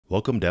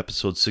Welcome to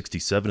episode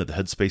 67 of the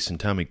Headspace and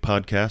Timing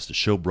Podcast, a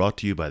show brought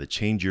to you by the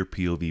Change Your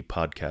POV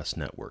Podcast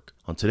Network.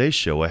 On today's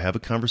show, I have a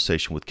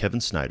conversation with Kevin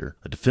Snyder,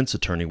 a defense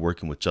attorney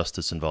working with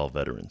justice-involved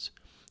veterans.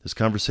 This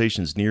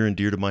conversation is near and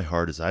dear to my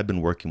heart as I've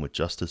been working with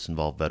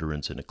justice-involved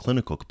veterans in a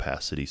clinical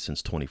capacity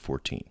since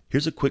 2014.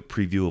 Here's a quick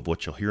preview of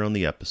what you'll hear on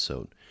the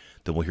episode.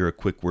 Then we'll hear a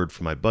quick word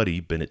from my buddy,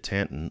 Bennett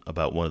Tanton,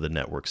 about one of the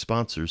network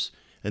sponsors,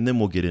 and then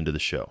we'll get into the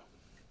show.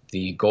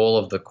 The goal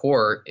of the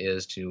court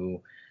is to,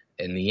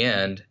 in the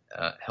end,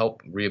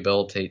 help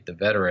rehabilitate the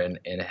veteran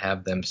and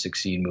have them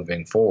succeed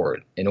moving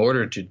forward. In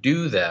order to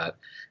do that,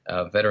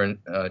 veteran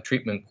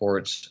treatment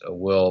courts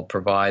will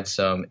provide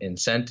some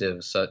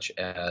incentives such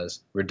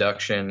as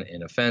reduction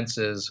in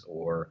offenses,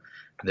 or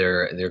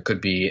there could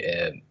be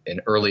an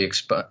early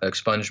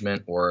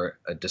expungement or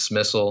a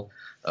dismissal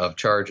of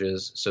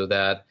charges so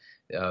that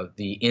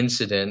the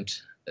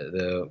incident,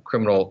 the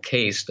criminal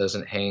case,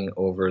 doesn't hang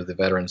over the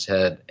veteran's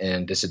head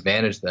and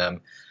disadvantage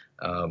them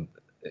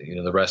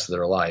the rest of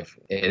their life.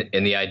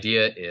 And the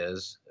idea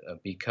is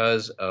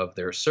because of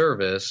their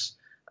service,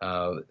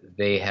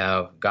 they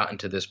have gotten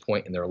to this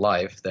point in their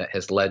life that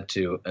has led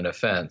to an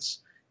offense.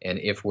 And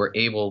if we're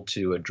able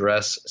to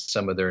address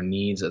some of their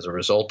needs as a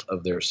result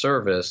of their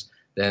service,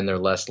 then they're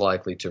less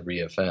likely to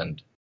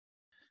reoffend.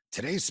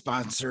 Today's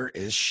sponsor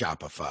is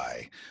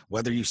Shopify.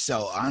 Whether you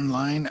sell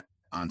online,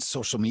 on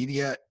social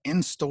media,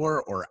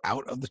 in-store, or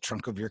out of the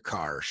trunk of your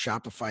car,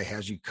 Shopify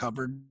has you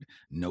covered.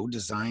 No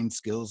design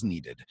skills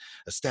needed.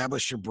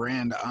 Establish your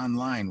brand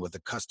online with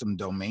a custom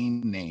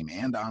domain name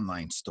and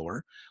online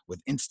store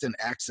with instant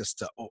access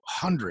to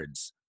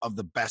hundreds of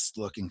the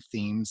best-looking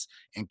themes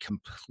and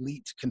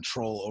complete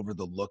control over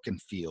the look and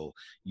feel.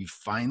 You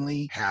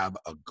finally have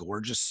a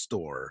gorgeous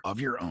store of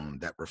your own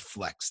that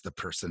reflects the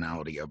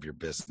personality of your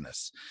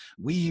business.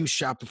 We use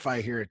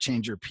Shopify here at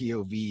Change Your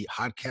POV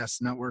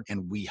Podcast Network,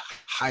 and we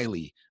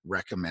highly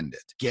recommend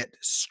it. Get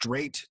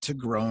straight to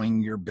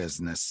growing your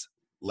business.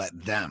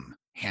 Let them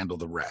handle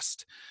the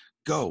rest.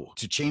 Go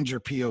to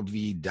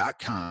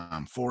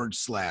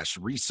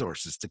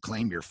changeyourpov.com/resources to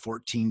claim your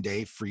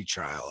 14-day free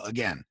trial.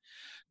 Again,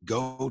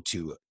 go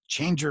to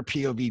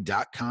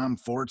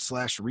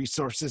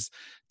changeyourpov.com/resources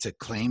to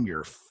claim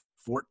your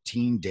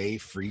 14-day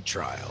free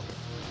trial.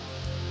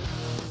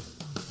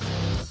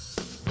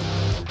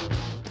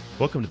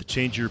 Welcome to the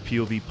Change Your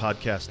POV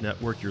Podcast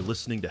Network. You're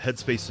listening to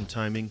Headspace and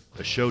Timing,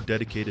 a show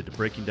dedicated to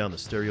breaking down the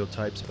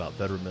stereotypes about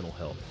veteran mental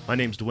health. My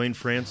name's Dwayne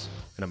France,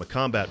 and I'm a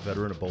combat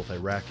veteran of both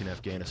Iraq and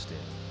Afghanistan.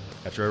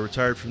 After I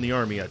retired from the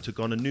Army, I took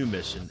on a new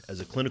mission as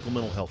a clinical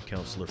mental health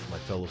counselor for my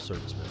fellow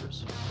service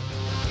members.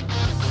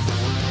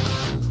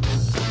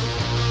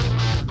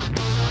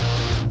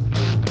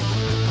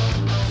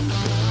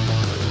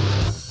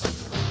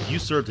 If you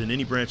served in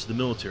any branch of the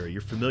military,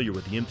 you're familiar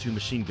with the M2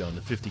 machine gun,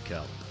 the 50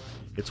 cal.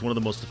 It's one of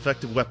the most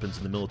effective weapons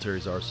in the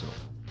military's arsenal.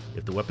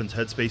 If the weapon's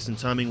headspace and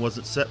timing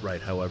wasn't set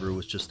right, however, it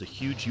was just a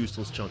huge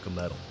useless chunk of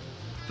metal.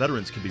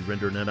 Veterans can be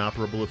rendered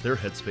inoperable if their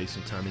headspace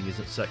and timing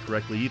isn't set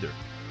correctly either.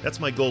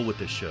 That's my goal with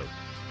this show,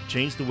 to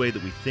change the way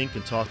that we think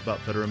and talk about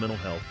veteran mental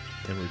health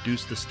and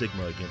reduce the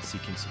stigma against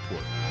seeking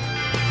support.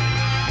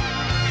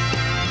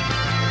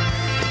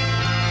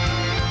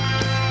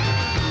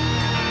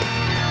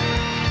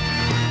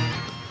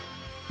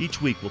 Each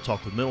week, we'll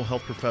talk with mental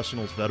health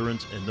professionals,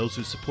 veterans, and those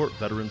who support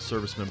veterans,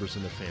 service members,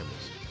 and their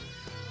families.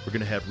 We're going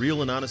to have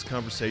real and honest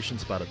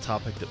conversations about a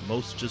topic that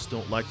most just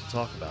don't like to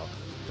talk about,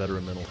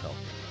 veteran mental health.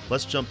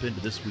 Let's jump into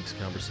this week's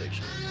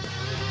conversation.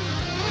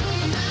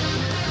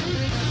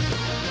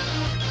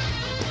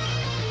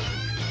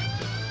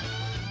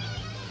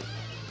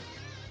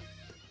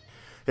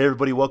 Hey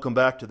everybody, welcome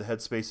back to the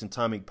Headspace and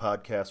Timing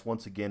Podcast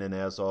once again, and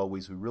as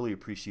always, we really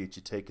appreciate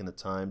you taking the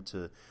time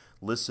to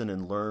listen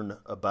and learn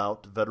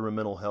about veteran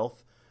mental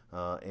health,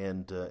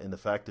 and the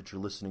fact that you're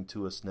listening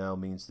to us now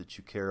means that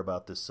you care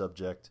about this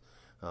subject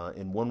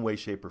in one way,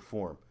 shape, or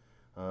form.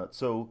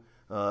 As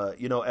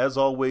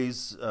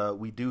always,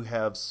 we do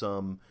have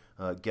some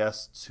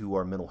guests who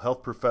are mental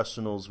health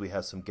professionals, we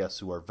have some guests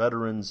who are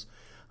veterans,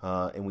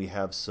 and we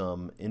have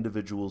some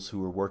individuals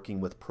who are working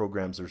with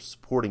programs that are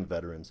supporting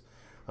veterans.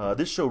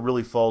 This show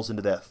really falls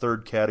into that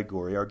third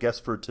category. Our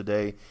guest for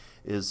today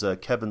is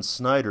Kevin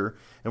Snyder,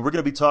 and we're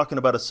going to be talking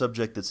about a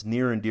subject that's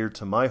near and dear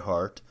to my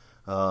heart,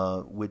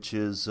 which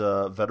is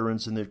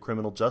veterans in the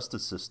criminal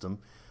justice system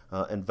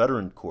and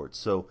veteran courts.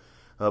 So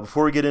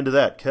before we get into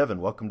that, Kevin,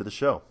 welcome to the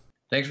show.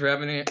 Thanks for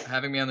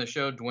having me on the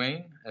show,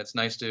 Dwayne. It's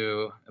nice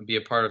to be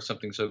a part of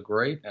something so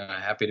great.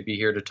 Happy to be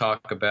here to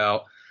talk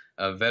about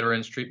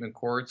veterans treatment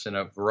courts and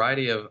a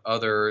variety of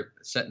other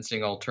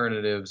sentencing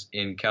alternatives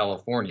in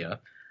California.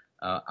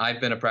 I've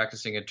been a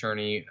practicing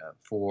attorney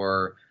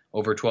for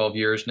over 12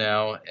 years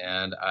now,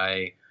 and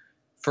I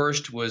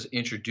first was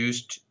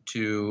introduced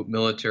to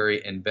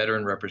military and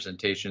veteran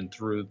representation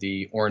through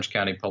the Orange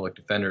County Public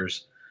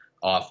Defender's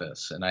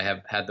Office. And I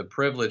have had the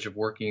privilege of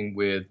working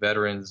with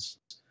veterans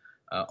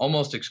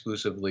almost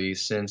exclusively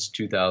since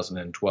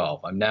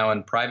 2012. I'm now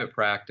in private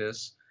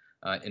practice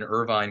in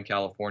Irvine,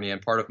 California,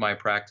 and part of my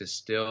practice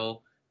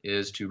still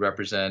is to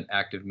represent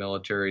active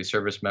military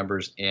service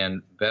members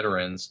and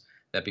veterans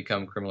that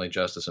become criminally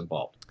justice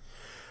involved.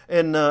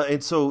 And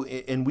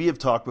we have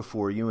talked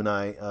before. You and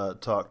I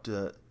talked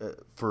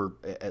for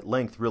at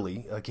length,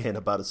 really, again,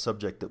 about a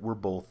subject that we're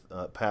both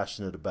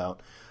passionate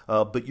about.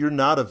 But you're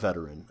not a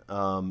veteran,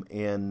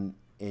 and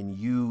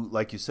you,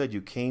 like you said,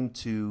 you came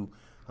to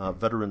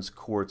veterans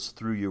courts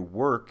through your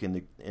work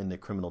in the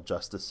criminal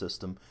justice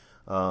system.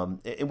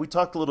 And we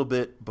talked a little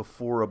bit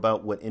before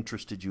about what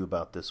interested you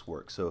about this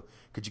work. So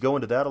could you go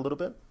into that a little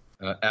bit?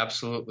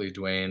 Absolutely,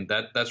 Dwayne.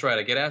 That's right.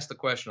 I get asked the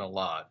question a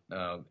lot,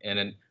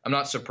 and I'm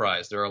not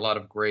surprised. There are a lot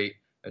of great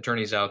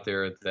attorneys out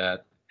there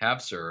that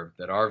have served,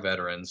 that are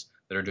veterans,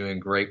 that are doing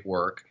great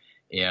work,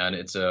 and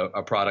it's a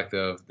product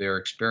of their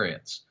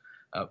experience.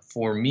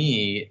 For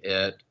me,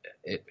 it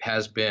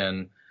has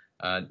been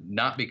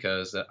not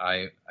because that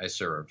I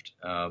served.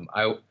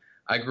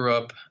 I grew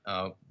up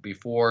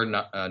before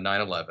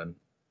 9/11.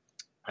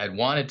 I had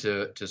wanted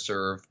to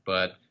serve,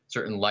 but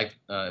certain life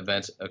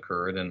events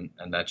occurred, and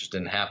that just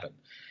didn't happen.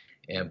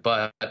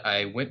 But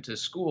I went to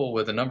school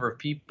with a number of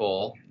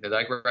people, because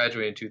I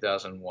graduated in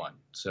 2001.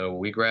 So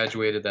we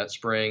graduated that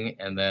spring,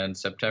 and then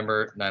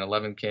September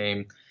 9/11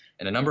 came,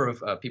 and a number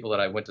of people that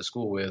I went to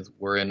school with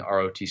were in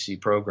ROTC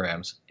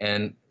programs,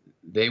 and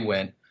they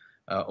went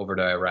over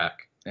to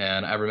Iraq.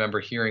 And I remember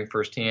hearing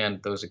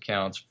firsthand those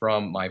accounts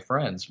from my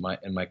friends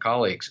and my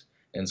colleagues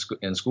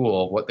in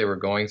school, what they were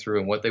going through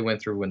and what they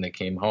went through when they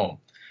came home.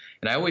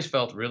 And I always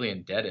felt really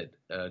indebted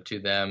to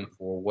them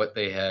for what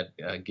they had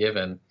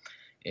given,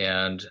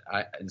 and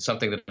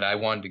something that I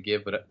wanted to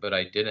give, but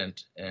I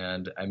didn't.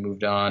 And I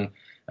moved on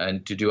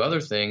and to do other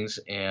things.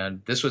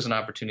 And this was an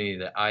opportunity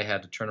that I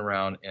had to turn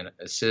around and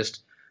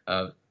assist,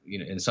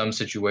 in some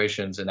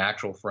situations, an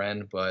actual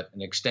friend, but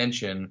an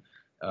extension,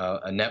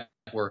 a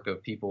network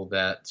of people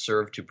that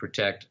serve to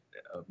protect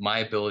my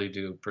ability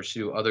to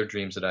pursue other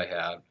dreams that I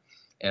had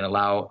and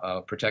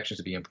allow protections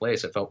to be in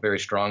place. I felt very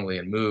strongly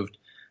and moved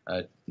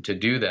to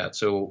do that.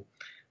 So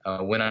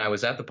when I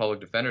was at the public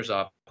defender's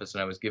office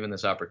and I was given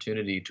this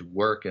opportunity to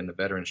work in the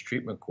Veterans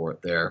Treatment Court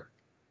there,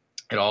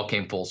 it all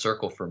came full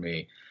circle for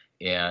me.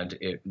 And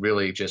it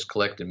really just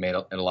clicked and made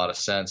a lot of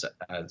sense.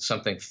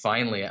 Something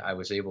finally I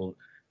was able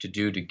to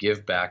do to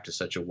give back to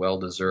such a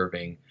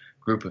well-deserving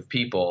group of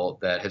people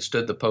that had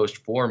stood the post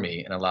for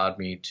me and allowed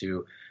me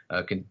to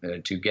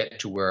get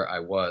to where I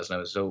was. And I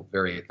was so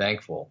very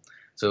thankful.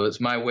 So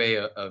it's my way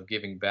of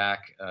giving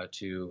back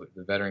to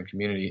the veteran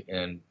community,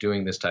 and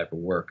doing this type of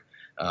work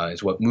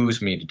is what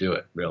moves me to do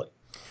it, really.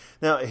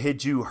 Now,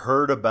 had you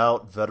heard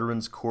about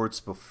veterans courts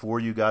before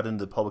you got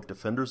into the public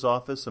defender's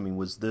office? I mean,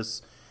 was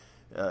this,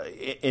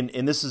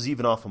 and this is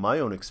even off of my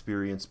own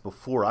experience,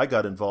 before I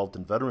got involved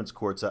in veterans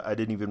courts, I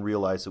didn't even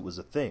realize it was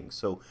a thing.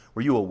 So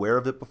were you aware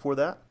of it before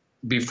that?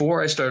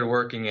 Before I started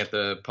working at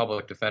the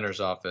public defender's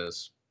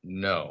office,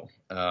 no.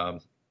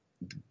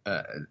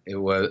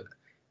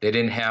 They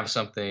didn't have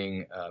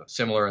something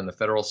similar in the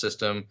federal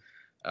system.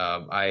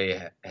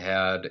 I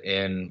had,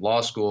 in law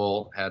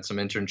school, had some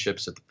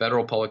internships at the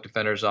federal public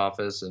defender's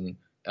office in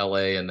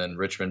LA and then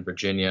Richmond,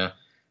 Virginia.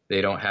 They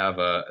don't have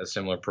a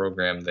similar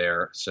program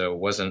there, so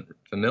wasn't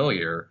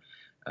familiar.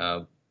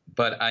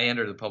 But I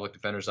entered the public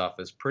defender's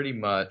office pretty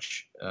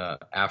much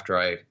after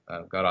I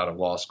got out of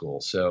law school.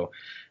 So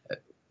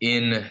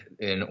in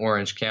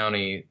Orange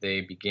County,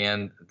 they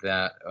began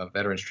that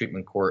Veterans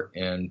Treatment Court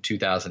in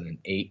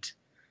 2008.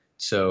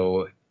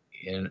 So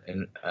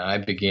and I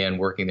began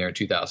working there in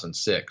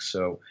 2006.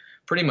 So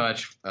pretty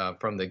much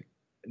from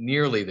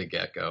nearly the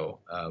get-go,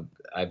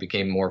 I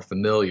became more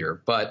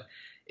familiar. But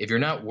if you're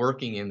not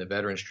working in the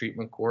Veterans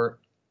Treatment Court,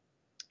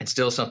 it's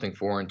still something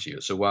foreign to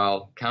you. So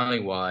while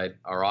countywide,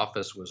 our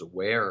office was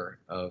aware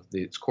of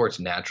these courts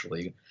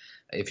naturally,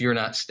 if you're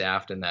not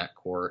staffed in that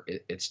court,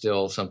 it's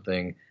still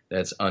something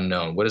that's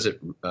unknown. What does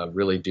it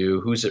really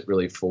do? Who's it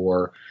really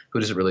for? Who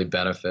does it really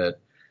benefit?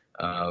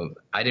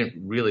 I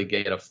didn't really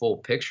get a full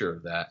picture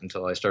of that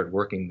until I started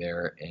working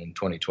there in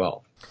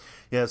 2012.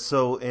 Yeah,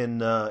 so and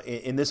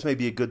this may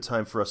be a good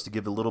time for us to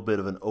give a little bit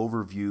of an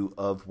overview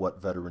of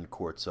what veteran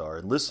courts are.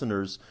 And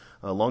listeners,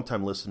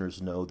 longtime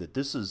listeners know that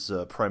this is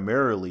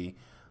primarily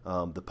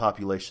the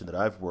population that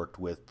I've worked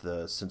with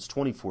since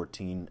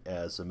 2014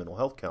 as a mental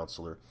health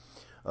counselor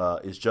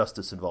is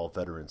justice-involved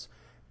veterans.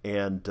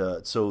 And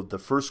so the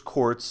first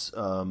courts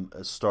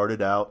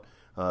started out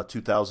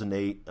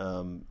 2008.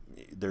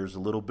 There's a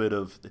little bit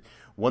of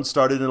one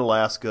started in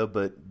Alaska,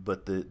 but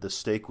the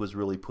stake was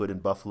really put in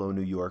Buffalo,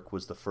 New York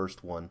was the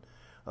first one,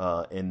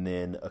 and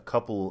then a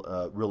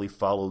couple really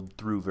followed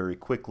through very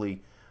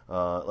quickly.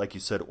 Like you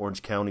said,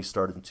 Orange County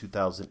started in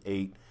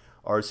 2008.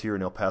 Ours here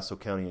in El Paso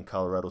County in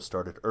Colorado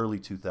started early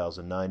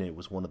 2009, and it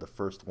was one of the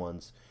first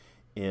ones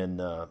in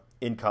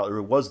Colorado.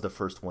 It was the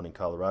first one in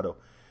Colorado.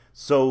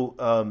 So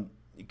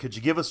could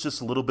you give us just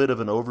a little bit of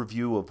an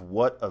overview of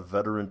what a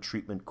veteran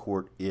treatment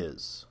court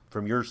is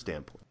from your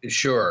standpoint?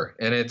 Sure.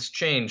 And it's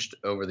changed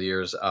over the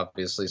years,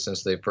 obviously,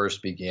 since they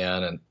first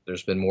began. And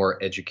there's been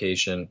more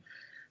education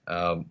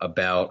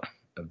about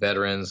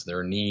veterans,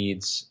 their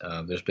needs.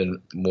 There's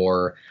been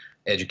more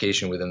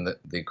education within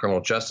the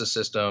criminal justice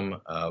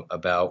system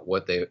about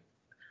what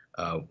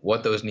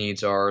those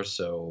needs are,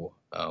 so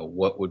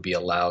what would be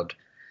allowed.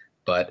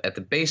 But at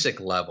the basic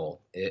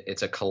level,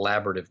 it's a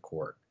collaborative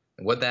court.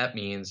 And what that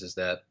means is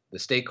that the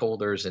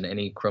stakeholders in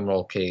any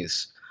criminal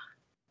case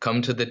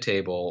come to the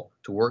table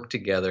to work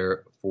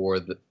together for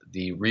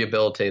the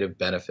rehabilitative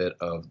benefit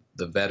of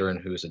the veteran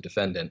who is a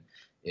defendant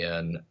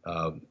in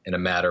a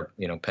matter,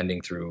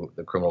 pending through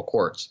the criminal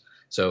courts.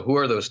 So who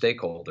are those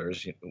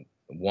stakeholders?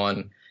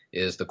 One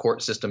is the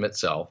court system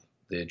itself,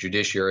 the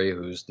judiciary,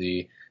 who's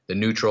the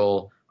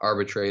neutral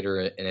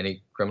arbitrator in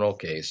any criminal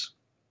case.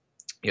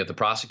 You have the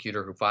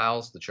prosecutor who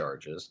files the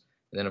charges,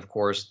 and then, of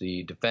course,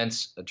 the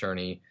defense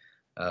attorney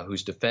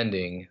who's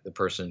defending the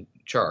person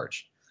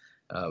charged.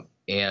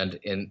 And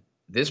in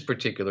this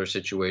particular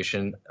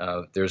situation,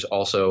 there's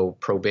also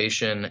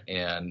probation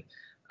and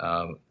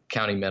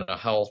county mental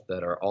health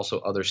that are also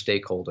other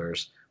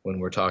stakeholders when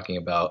we're talking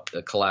about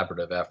the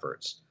collaborative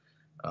efforts.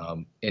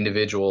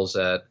 Individuals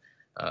that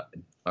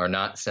are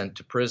not sent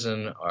to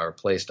prison are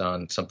placed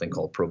on something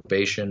called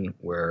probation,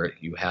 where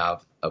you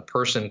have a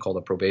person called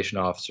a probation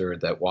officer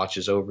that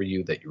watches over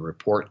you, that you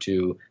report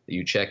to, that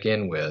you check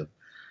in with.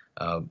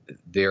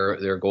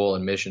 Their goal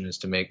and mission is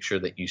to make sure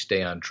that you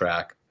stay on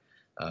track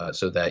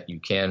so that you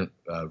can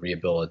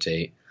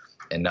rehabilitate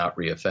and not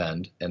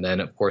reoffend. And then,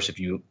 of course, if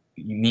you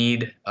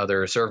need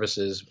other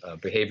services,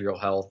 behavioral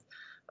health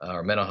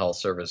or mental health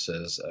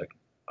services,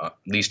 at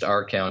least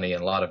our county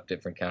and a lot of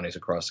different counties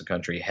across the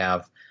country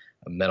have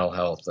mental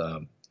health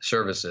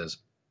services.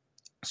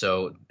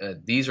 So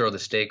these are the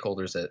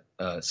stakeholders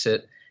that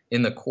sit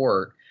in the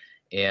court,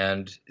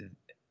 and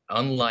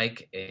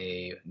unlike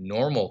a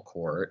normal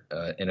court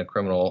in a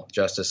criminal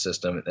justice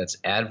system that's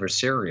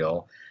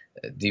adversarial,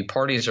 the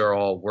parties are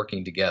all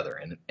working together.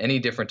 In any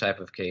different type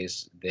of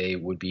case, they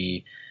would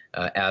be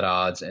at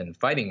odds and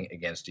fighting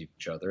against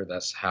each other.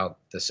 That's how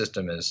the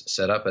system is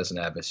set up as an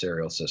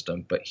adversarial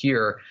system. But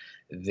here,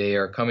 they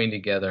are coming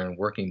together and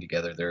working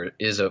together. There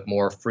is a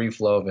more free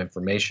flow of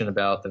information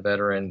about the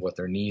veteran, what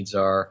their needs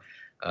are,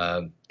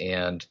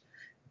 and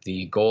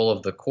the goal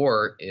of the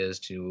court is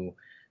to,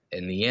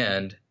 in the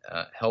end,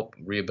 help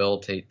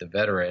rehabilitate the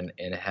veteran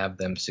and have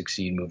them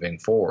succeed moving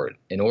forward.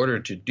 In order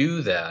to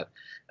do that,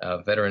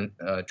 veteran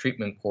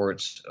treatment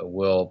courts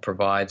will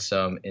provide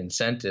some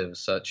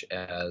incentives, such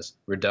as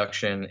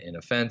reduction in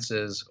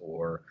offenses,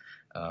 or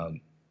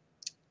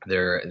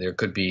there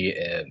could be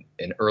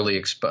an early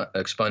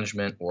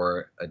expungement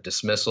or a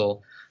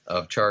dismissal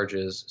of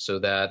charges, so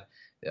that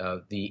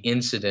the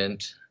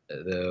incident,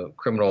 the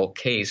criminal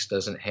case,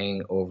 doesn't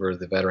hang over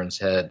the veteran's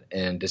head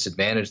and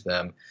disadvantage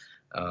them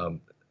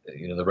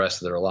the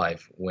rest of their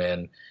life.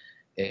 And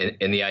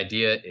the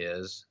idea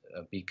is,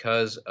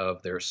 because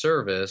of their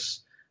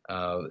service,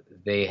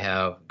 they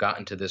have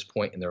gotten to this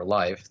point in their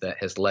life that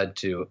has led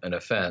to an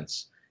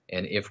offense.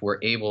 And if we're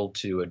able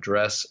to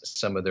address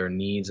some of their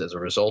needs as a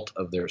result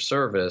of their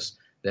service,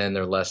 then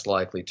they're less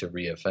likely to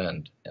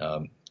reoffend.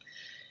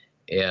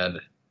 And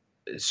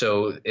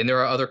there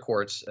are other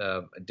courts.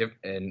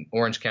 In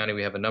Orange County,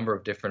 we have a number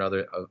of different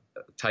other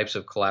types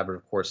of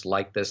collaborative courts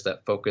like this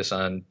that focus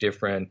on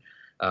different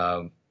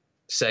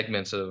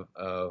segments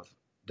of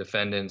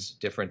defendants,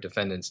 different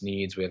defendants'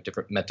 needs. We have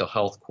different mental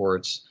health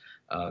courts,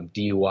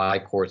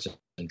 DUI courts,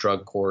 and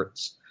drug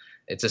courts.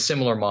 It's a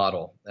similar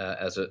model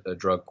as a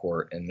drug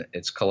court in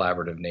its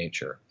collaborative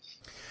nature.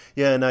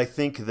 Yeah, and I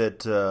think that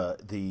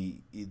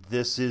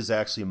this is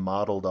actually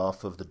modeled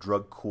off of the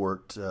drug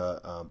court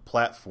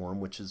platform,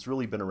 which has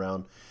really been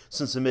around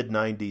since the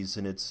mid-'90s,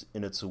 and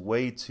it's a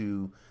way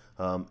to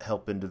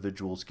help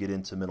individuals get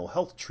into mental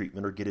health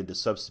treatment or get into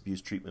substance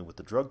abuse treatment with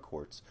the drug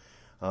courts.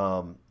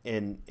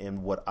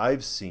 And what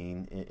I've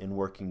seen in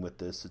working with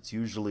this, it's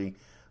usually,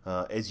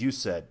 as you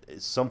said,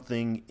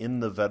 something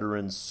in the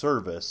veteran's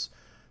service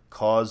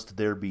caused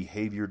their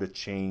behavior to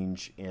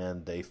change,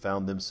 and they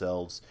found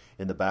themselves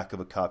in the back of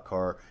a cop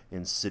car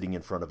and sitting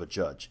in front of a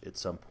judge at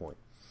some point.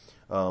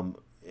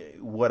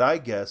 What I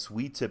guess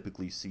we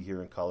typically see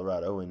here in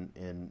Colorado,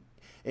 and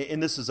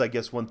this is, I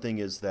guess, one thing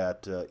is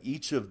that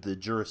each of the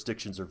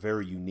jurisdictions are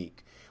very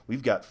unique.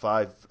 We've got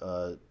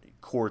 5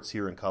 courts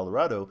here in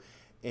Colorado,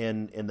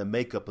 and the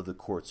makeup of the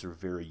courts are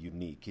very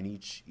unique, and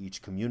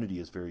each community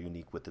is very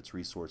unique with its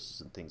resources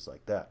and things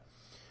like that.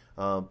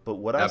 But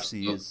what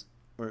Absolutely. I see is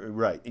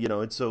right,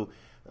 and so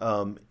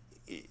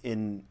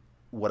in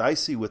what I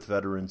see with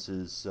veterans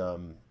is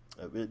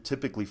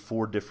typically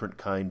 4 different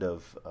kind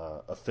of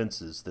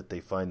offenses that they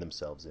find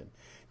themselves in.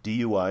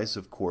 DUIs,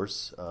 of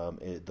course,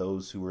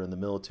 those who are in the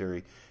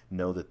military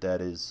know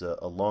that is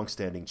a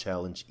longstanding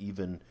challenge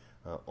even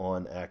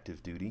on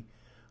active duty.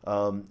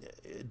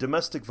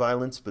 Domestic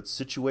violence, but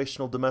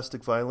situational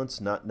domestic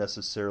violence, not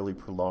necessarily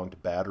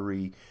prolonged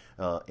battery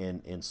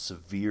and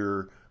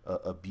severe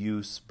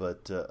abuse,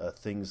 but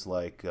things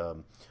like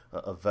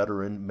a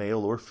veteran,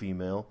 male or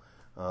female,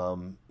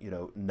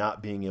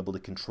 not being able to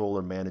control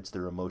or manage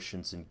their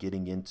emotions and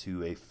getting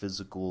into a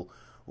physical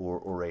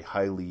or a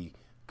highly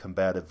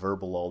combative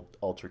verbal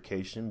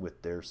altercation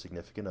with their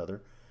significant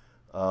other.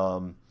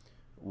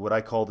 what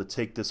I call the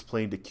take this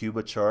plane to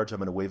Cuba charge. I'm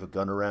going to wave a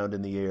gun around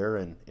in the air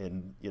and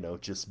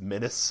just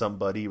menace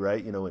somebody,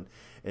 right? And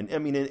I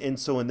mean,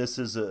 and this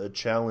is a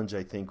challenge,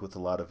 I think, with a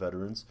lot of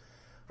veterans.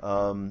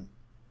 And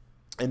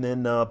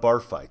then bar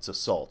fights,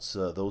 assaults,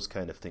 those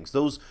kind of things.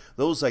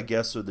 Those, I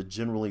guess, are the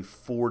generally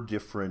 4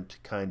 different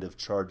kind of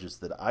charges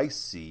that I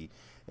see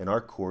in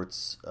our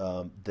courts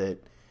that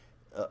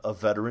a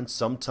veteran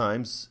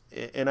sometimes,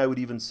 and I would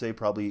even say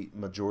probably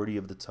majority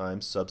of the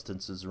time,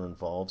 substances are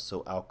involved,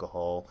 so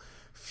alcohol,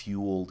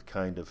 fueled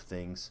kind of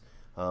things.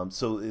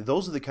 So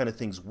those are the kind of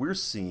things we're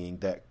seeing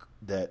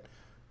that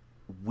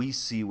we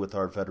see with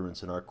our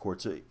veterans in our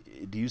courts.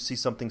 Do you see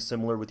something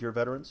similar with your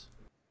veterans?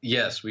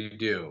 Yes, we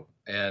do.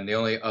 And the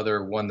only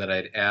other one that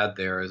I'd add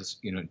there is,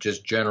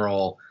 just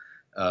general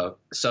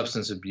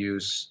substance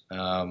abuse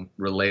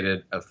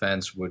related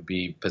offense would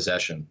be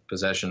possession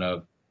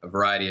of a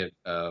variety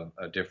of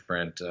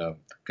different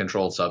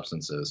controlled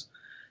substances.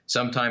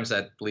 Sometimes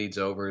that bleeds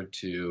over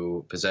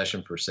to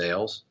possession for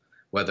sales,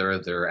 whether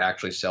they're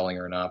actually selling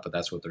or not, but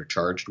that's what they're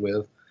charged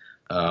with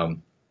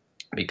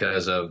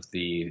because of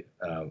the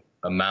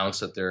amounts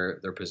that they're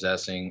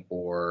possessing,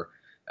 or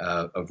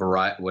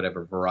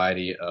whatever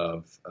variety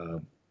of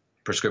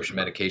prescription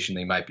medication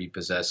they might be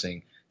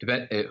possessing.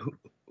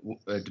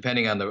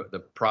 Depending on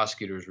the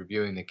prosecutors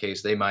reviewing the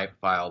case, they might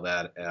file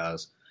that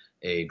as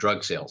a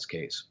drug sales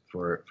case,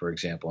 for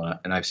example.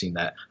 And I've seen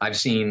that. I've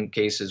seen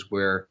cases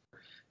where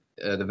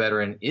the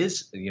veteran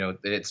is,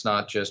 it's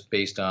not just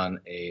based on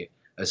a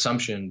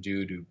assumption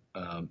due to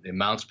the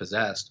amounts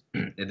possessed.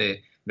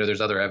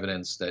 There's other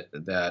evidence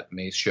that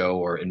may show,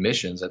 or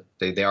admissions that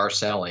they are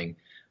selling,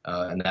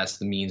 and that's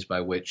the means by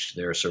which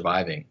they're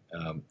surviving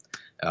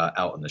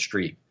out in the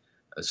street.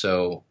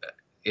 So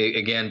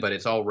again, but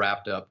it's all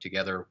wrapped up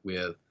together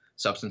with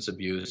substance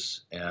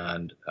abuse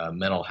and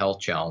mental health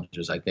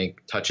challenges. I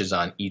think touches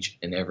on each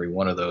and every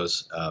one of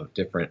those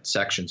different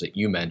sections that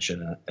you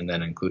mentioned, and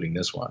then including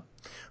this one.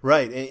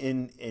 Right,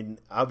 and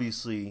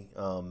obviously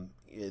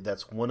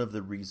that's one of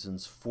the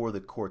reasons for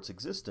the court's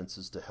existence,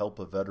 is to help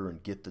a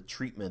veteran get the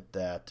treatment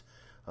that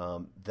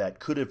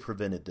could have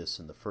prevented this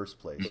in the first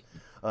place.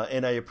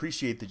 And I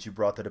appreciate that you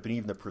brought that up, and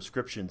even the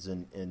prescriptions,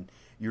 and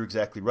you're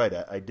exactly right.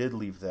 I did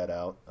leave that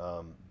out.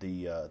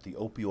 The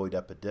opioid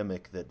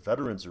epidemic that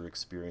veterans are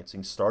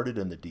experiencing started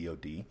in the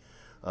DOD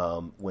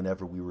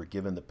whenever we were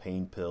given the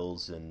pain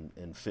pills and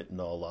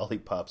fentanyl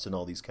lollipops and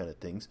all these kind of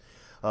things.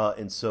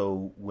 And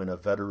so when a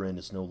veteran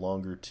is no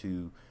longer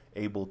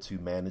able to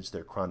manage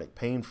their chronic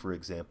pain, for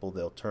example,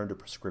 they'll turn to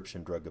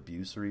prescription drug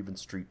abuse or even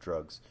street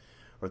drugs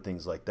or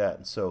things like that.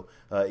 And so,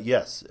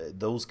 yes,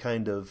 those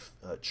kind of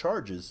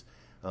charges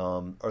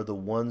are the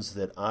ones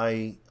that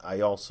I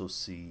also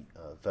see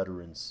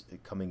veterans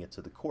coming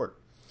into the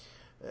court.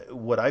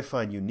 What I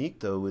find unique,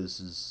 though,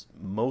 is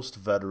most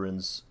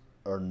veterans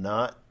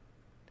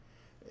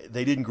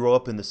they didn't grow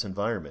up in this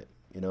environment.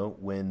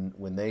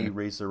 When they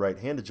raised their right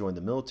hand to join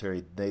the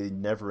military, they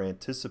never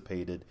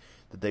anticipated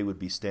that they would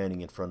be standing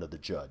in front of the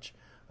judge.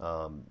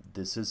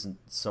 This isn't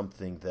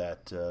something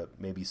that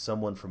maybe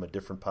someone from a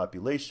different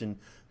population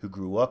who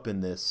grew up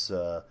in this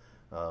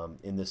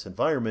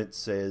environment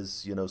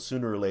says,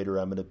 sooner or later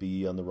I'm going to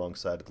be on the wrong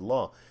side of the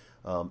law.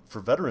 For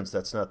veterans,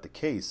 that's not the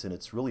case, and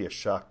it's really a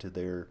shock to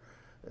their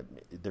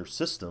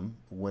system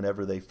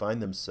whenever they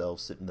find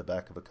themselves sitting in the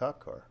back of a cop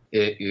car.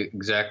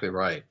 Exactly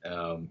right.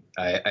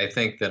 I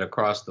think that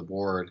across the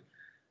board,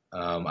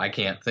 I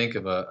can't think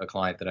of a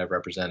client that I've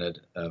represented,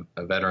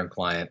 a veteran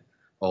client,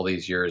 all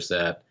these years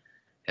that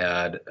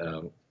had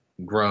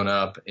grown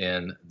up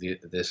in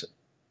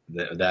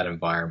that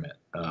environment.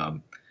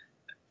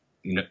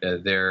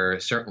 There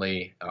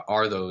certainly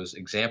are those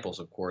examples,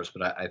 of course,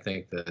 but I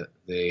think that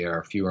they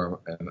are fewer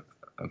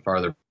and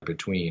farther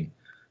between.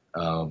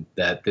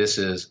 That this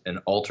is an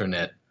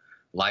alternate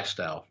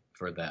lifestyle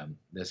for them.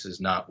 This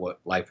is not what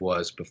life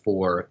was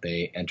before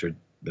they entered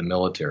the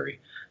military.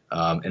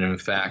 And in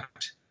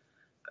fact,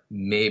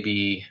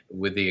 maybe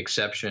with the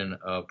exception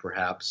of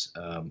perhaps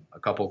a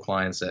couple of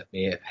clients that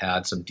may have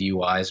had some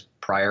DUIs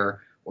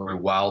prior or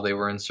while they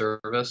were in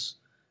service,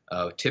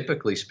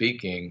 typically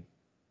speaking,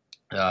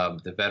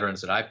 the veterans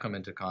that I've come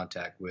into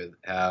contact with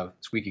have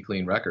squeaky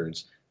clean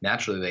records.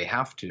 Naturally, they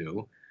have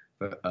to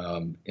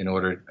in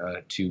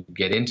order to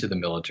get into the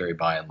military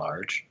by and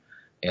large.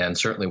 And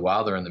certainly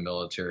while they're in the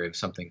military, if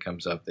something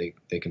comes up,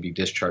 they can be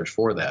discharged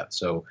for that.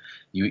 So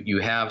you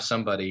have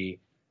somebody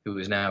who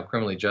is now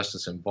criminally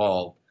justice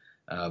involved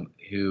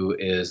who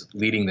is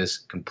leading this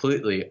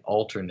completely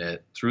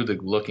alternate, through the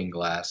looking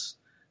glass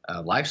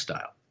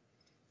lifestyle.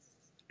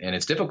 And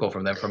it's difficult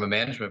for them from a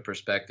management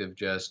perspective,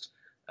 just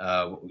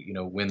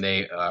when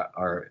they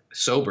are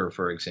sober,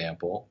 for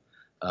example,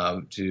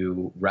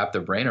 to wrap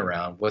their brain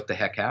around what the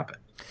heck happened.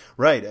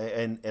 Right,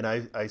 and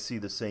I see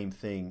the same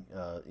thing.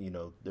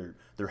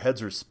 Their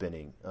heads are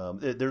spinning.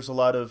 There's a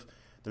lot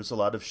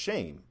of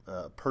shame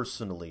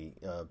personally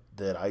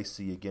that I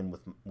see again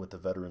with the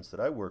veterans that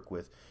I work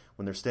with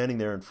when they're standing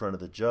there in front of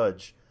the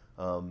judge.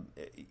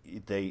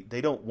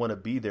 They don't want to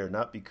be there,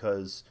 not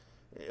because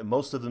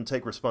most of them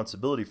take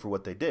responsibility for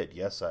what they did.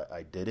 Yes,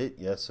 I did it.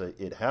 Yes,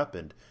 it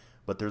happened.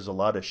 But there's a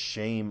lot of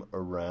shame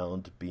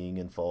around being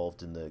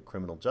involved in the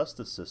criminal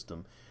justice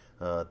system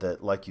that,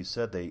 like you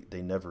said,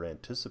 they never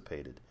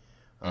anticipated.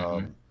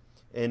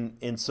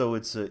 And so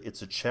it's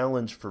a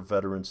challenge for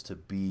veterans to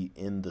be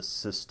in the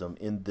system,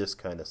 in this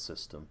kind of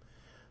system,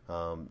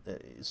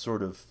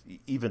 sort of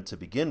even to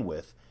begin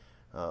with.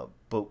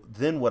 But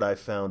then what I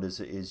found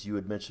is you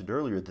had mentioned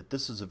earlier that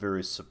this is a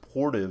very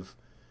supportive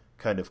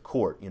kind of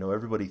court.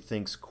 Everybody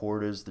thinks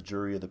court is the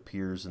jury of the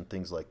peers and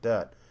things like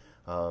that.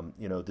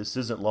 This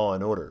isn't Law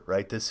and Order,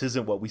 right? This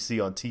isn't what we see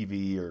on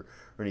TV or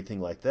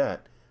anything like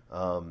that.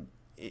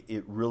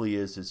 It really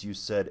is, as you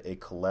said, a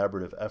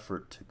collaborative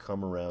effort to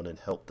come around and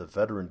help the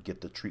veteran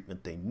get the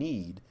treatment they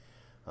need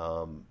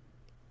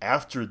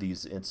after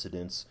these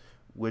incidents,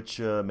 which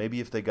maybe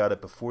if they got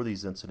it before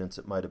these incidents,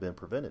 it might have been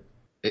prevented.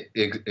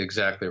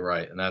 Exactly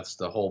right. And that's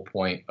the whole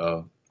point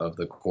of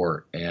the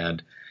court.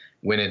 And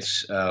when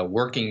it's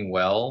working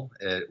well,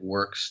 it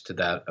works to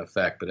that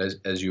effect. But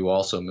as you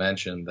also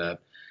mentioned, that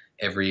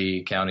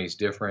every county is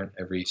different,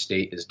 every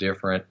state is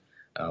different,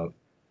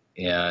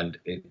 and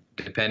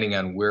depending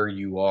on where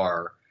you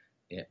are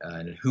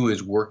and who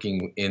is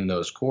working in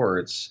those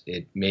courts,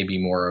 it may be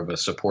more of a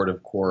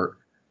supportive court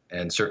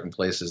in certain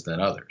places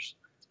than others.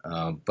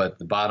 But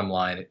the bottom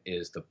line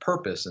is the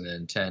purpose and the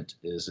intent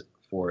is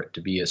for it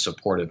to be a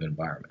supportive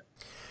environment.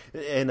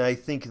 And I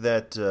think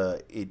that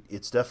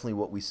it's definitely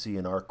what we see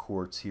in our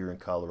courts here in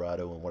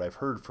Colorado, and what I've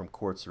heard from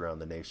courts around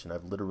the nation.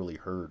 I've literally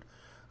heard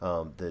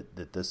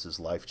that this is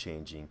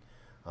life-changing.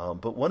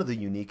 But one of the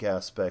unique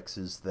aspects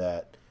is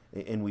that,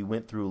 and we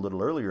went through a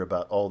little earlier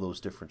about all those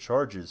different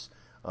charges,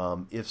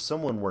 if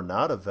someone were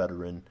not a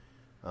veteran,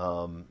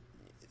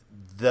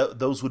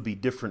 those would be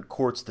different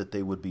courts that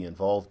they would be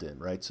involved in,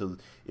 right? So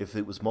if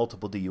it was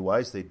multiple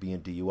DUIs, they'd be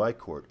in DUI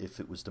court. If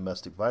it was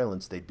domestic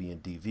violence, they'd be in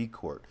DV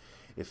court.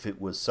 If it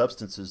was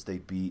substances,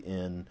 they'd be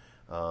in,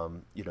 a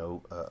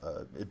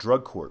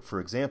drug court, for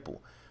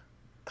example.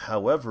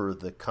 However,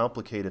 the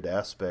complicated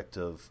aspect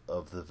of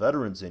the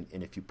veterans, and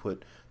if you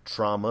put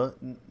trauma,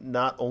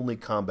 not only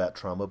combat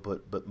trauma,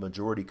 but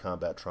majority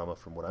combat trauma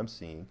from what I'm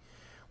seeing,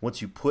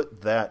 once you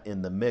put that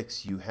in the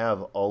mix, you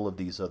have all of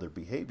these other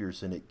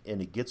behaviors, and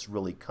it gets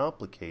really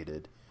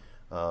complicated,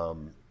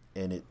 and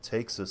it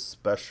takes a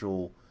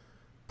special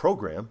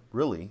program,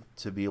 really,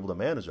 to be able to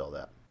manage all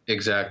that.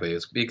 Exactly.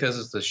 It's because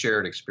it's the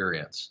shared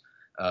experience.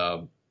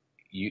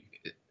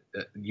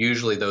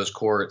 Usually those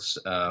courts,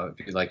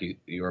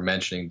 you were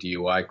mentioning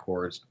DUI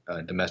courts,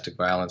 domestic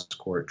violence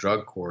court,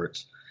 drug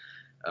courts,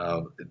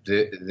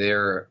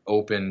 they're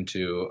open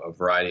to a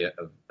variety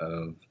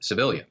of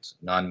civilians,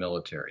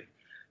 non-military.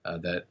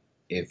 That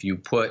if you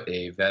put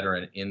a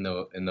veteran in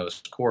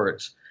those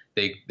courts,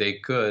 they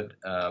could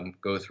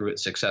go through it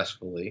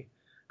successfully,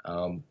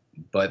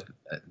 but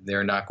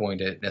they're not going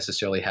to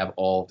necessarily have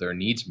all of their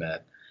needs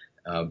met.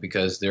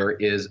 Because there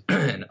is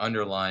an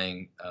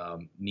underlying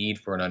need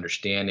for an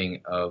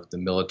understanding of the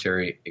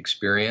military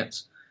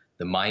experience,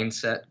 the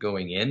mindset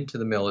going into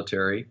the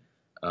military,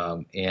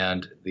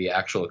 and the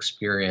actual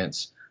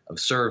experience of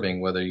serving,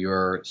 whether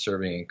you're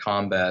serving in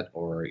combat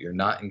or you're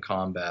not in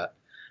combat,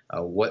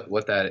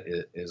 what that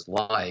is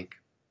like,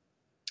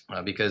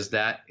 because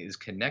that is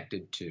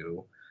connected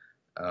to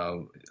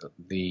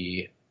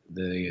the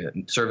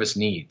service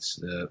needs,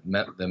 the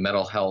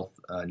mental health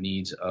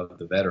needs of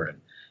the veteran.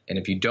 And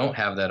if you don't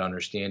have that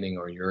understanding,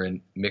 or you're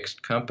in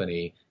mixed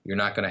company, you're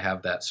not going to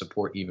have that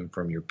support even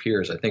from your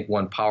peers. I think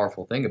one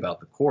powerful thing about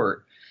the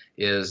court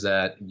is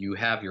that you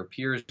have your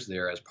peers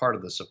there as part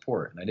of the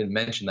support. And I didn't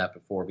mention that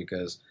before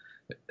because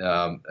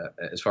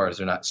as far as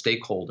they're not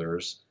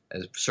stakeholders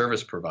as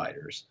service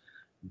providers,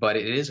 but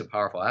it is a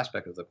powerful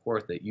aspect of the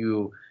court that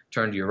you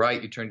turn to your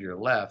right, you turn to your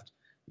left,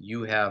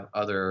 you have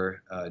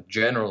other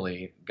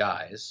generally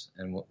guys,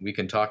 and we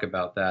can talk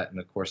about that in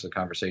the course of the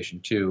conversation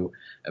too,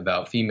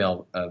 about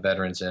female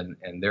veterans and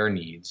their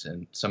needs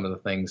and some of the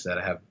things that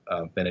have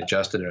been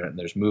adjusted, and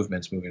there's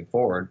movements moving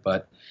forward.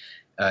 But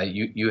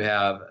you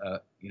have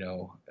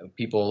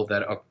people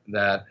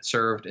that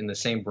served in the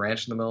same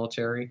branch of the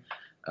military,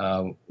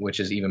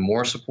 which is even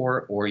more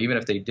support, or even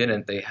if they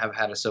didn't, they have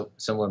had a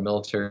similar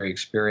military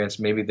experience.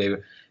 Maybe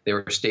they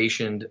were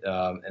stationed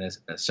in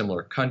a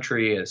similar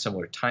country at a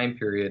similar time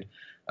period.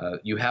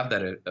 You have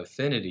that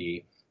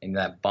affinity and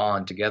that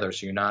bond together,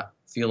 so you're not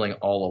feeling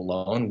all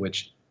alone,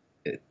 which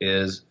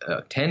is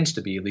tends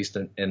to be, at least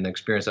in the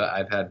experience that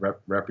I've had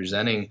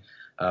representing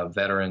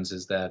veterans,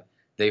 is that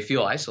they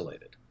feel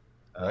isolated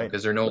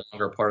because they're no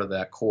longer part of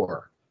that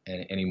core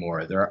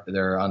anymore.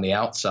 They're on the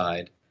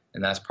outside.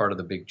 And that's part of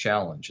the big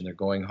challenge. And they're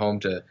going home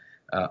to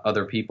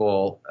other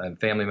people and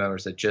family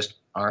members that just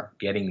aren't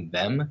getting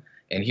them.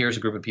 And here's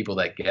a group of people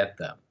that get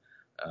them.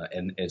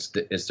 And it's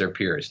their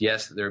peers.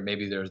 Yes,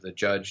 maybe there's the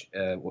judge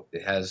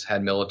has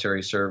had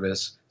military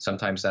service.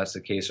 Sometimes that's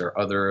the case, or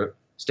other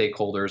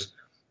stakeholders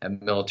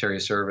have military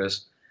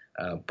service.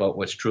 But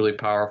what's truly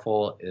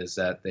powerful is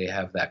that they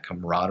have that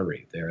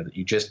camaraderie there that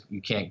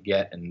you can't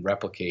get and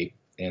replicate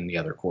and the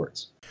other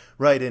courts.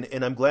 Right,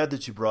 and I'm glad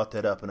that you brought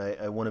that up, and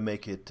I want to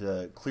make it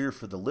clear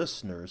for the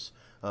listeners,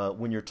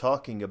 when you're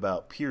talking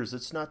about peers,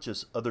 it's not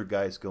just other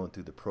guys going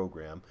through the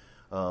program.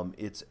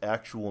 It's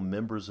actual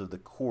members of the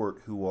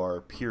court who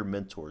are peer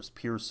mentors,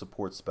 peer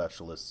support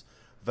specialists,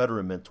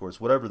 veteran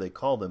mentors, whatever they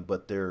call them,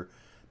 but they're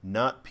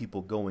not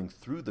people going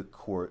through the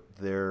court.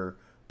 They're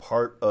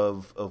part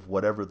of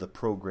whatever the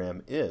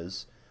program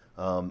is,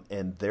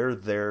 and they're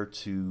there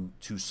to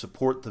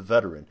support the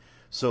veteran.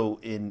 So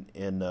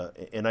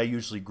and I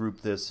usually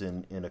group this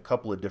in a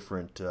couple of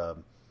different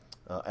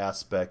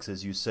aspects.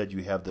 As you said,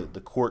 you have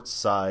the court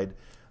side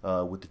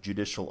with the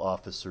judicial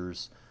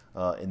officers,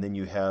 and then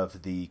you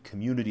have the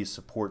community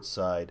support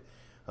side,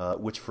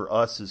 which for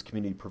us is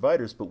community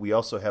providers, but we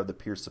also have the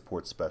peer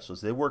support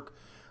specialists. They work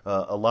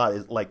a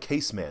lot like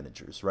case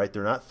managers, right?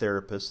 They're not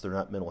therapists, they're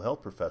not mental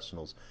health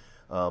professionals.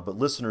 But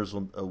listeners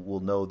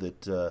will know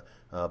that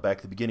back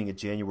at the beginning of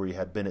January, you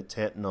had Bennett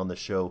Tanton on the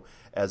show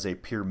as a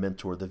peer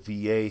mentor. The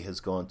VA has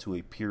gone to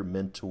a peer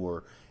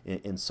mentor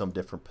in some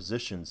different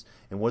positions.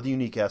 And one of the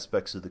unique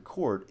aspects of the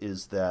court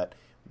is that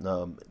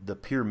the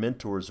peer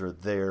mentors are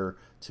there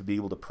to be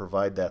able to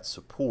provide that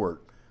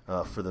support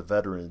for the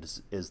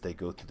veterans as they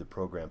go through the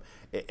program.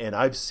 And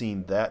I've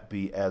seen that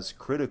be as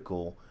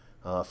critical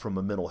from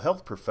a mental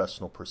health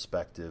professional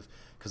perspective,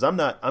 because I'm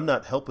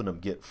not helping them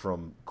get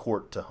from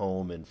court to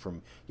home, and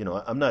from,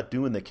 I'm not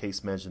doing the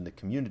case management, the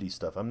community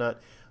stuff. I'm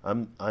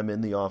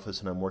in the office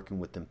and I'm working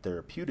with them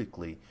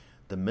therapeutically.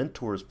 The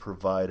mentors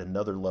provide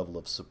another level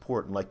of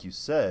support, and like you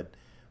said,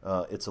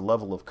 it's a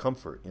level of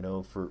comfort.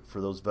 For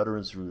those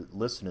veterans who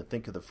listen and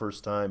think of the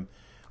first time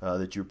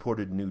that you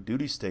reported a new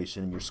duty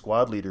station and your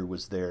squad leader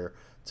was there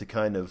to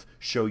kind of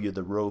show you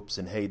the ropes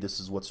and, hey, this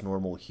is what's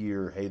normal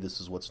here, hey, this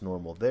is what's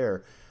normal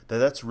there.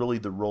 That's really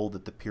the role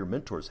that the peer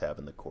mentors have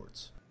in the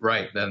courts.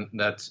 Right, and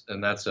that's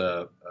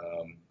a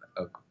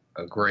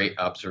great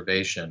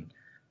observation.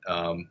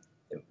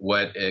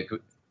 What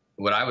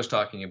I was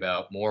talking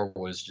about more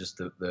was just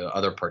the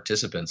other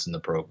participants in the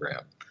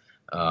program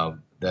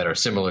that are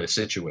similarly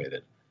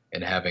situated,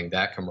 and having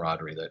that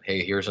camaraderie that,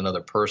 hey, here's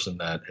another person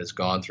that has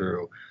gone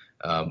through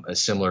a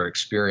similar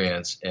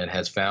experience and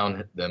has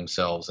found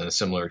themselves in a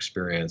similar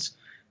experience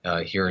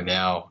here and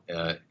now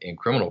in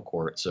criminal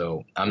court.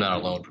 So I'm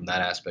not alone from that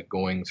aspect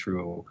going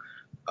through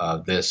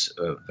this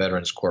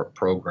Veterans Court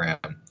program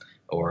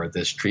or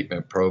this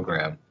treatment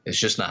program. It's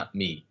just not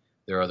me.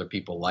 There are other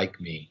people like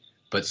me.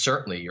 But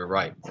certainly you're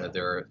right.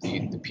 There are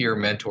the peer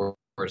mentors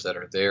that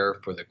are there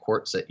for the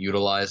courts that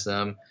utilize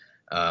them.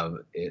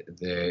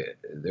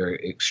 They're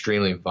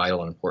extremely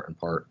vital and important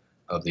part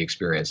of the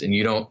experience. And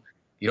you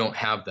don't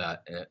have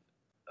that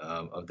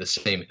of the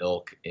same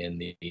ilk in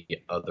the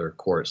other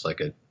courts, like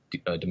a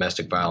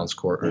domestic violence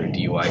court or a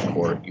DUI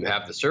court. You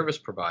have the service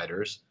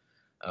providers,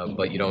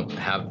 but you don't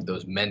have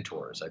those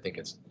mentors. I think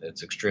it's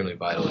extremely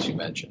vital, as you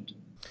mentioned.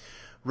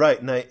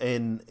 Right,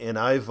 and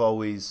I've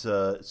always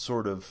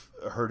sort of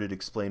heard it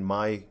explain.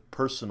 My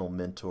personal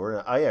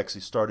mentor, I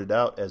actually started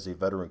out as a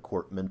veteran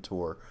court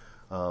mentor.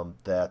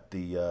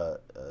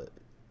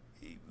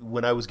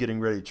 When I was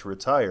getting ready to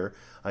retire,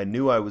 I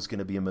knew I was going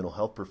to be a mental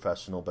health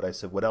professional, but I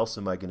said, what else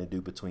am I going to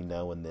do between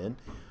now and then?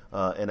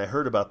 And I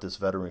heard about this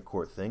veteran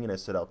court thing, and I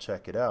said, I'll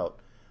check it out.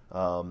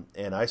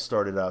 And I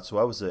started out, so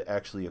I was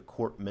actually a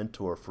court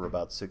mentor for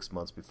about 6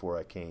 months before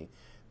I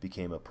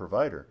became a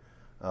provider.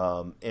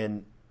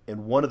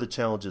 And one of the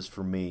challenges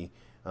for me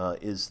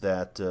is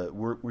that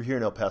we're here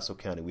in El Paso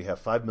County. We have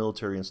 5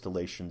 military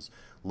installations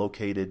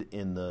located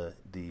in the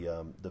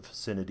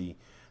vicinity.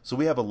 So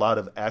we have a lot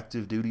of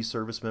active duty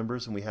service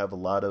members, and we have a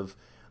lot of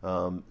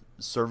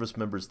service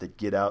members that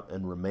get out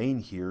and remain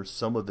here,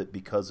 some of it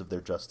because of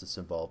their justice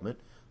involvement,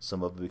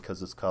 some of it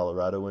because it's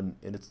Colorado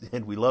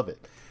and we love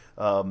it.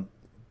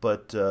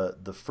 But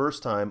the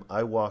first time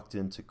I walked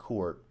into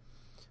court,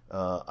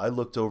 I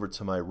looked over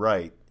to my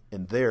right,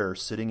 and there,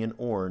 sitting in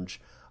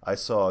orange, I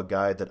saw a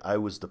guy that I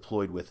was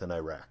deployed with in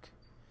Iraq.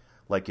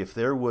 Like, if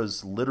there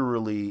was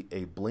literally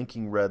a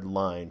blinking red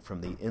line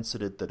from the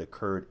incident that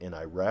occurred in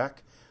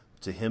Iraq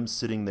to him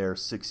sitting there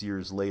 6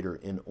 years later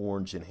in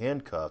orange in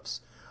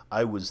handcuffs,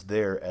 I was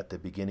there at the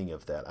beginning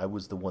of that. I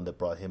was the one that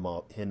brought him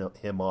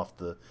off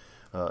the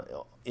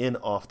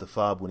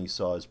fob when he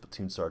saw his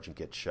platoon sergeant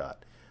get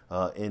shot.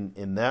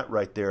 In that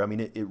right there, I mean,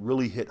 it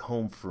really hit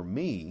home for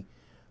me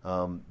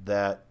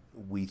that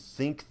we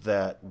think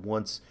that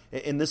once,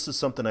 and this is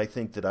something I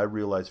think that I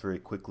realized very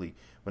quickly.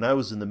 When I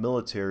was in the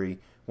military,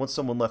 once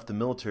someone left the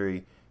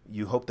military,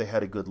 you hope they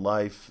had a good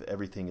life,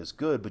 everything is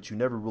good, but you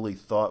never really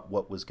thought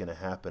what was going to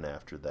happen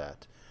after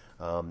that.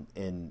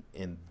 And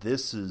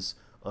this is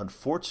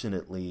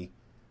unfortunately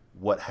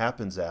what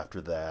happens after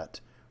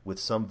that with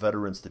some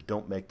veterans that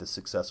don't make the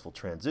successful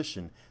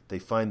transition. They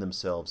find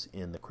themselves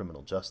in the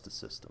criminal justice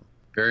system.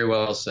 Very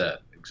well said.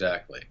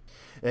 Exactly.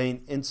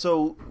 And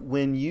so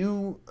when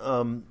you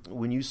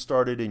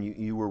started and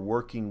you were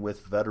working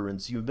with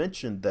veterans, you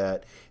mentioned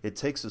that it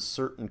takes a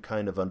certain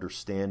kind of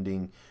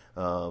understanding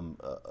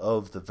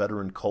of the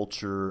veteran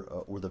culture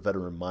or the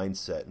veteran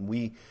mindset. And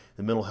we,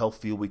 the mental health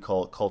field, we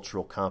call it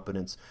cultural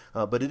competence,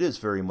 but it is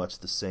very much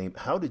the same.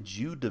 How did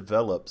you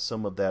develop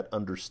some of that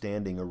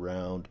understanding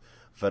around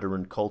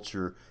veteran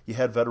culture? You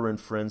had veteran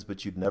friends,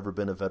 but you'd never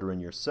been a veteran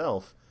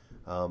yourself.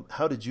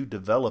 How did you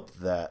develop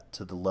that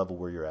to the level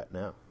where you're at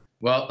now?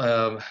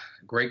 Well,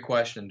 great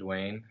question,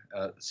 Dwayne.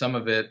 Some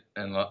of it,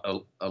 and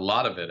a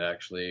lot of it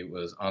actually,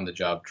 was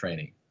on-the-job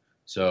training.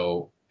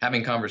 So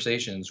having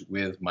conversations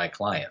with my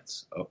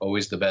clients,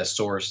 always the best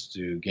source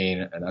to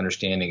gain an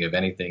understanding of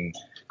anything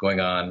going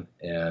on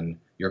in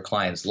your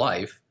client's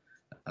life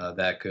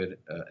that could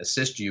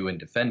assist you in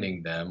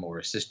defending them or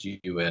assist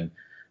you in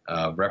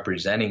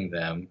representing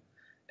them,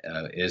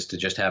 is to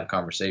just have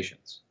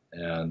conversations.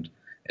 And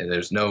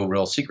there's no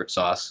real secret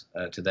sauce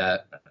to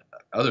that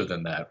other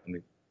than that.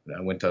 I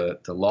went to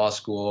law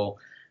school.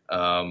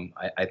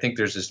 I think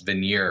there's this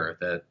veneer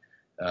that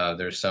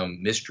there's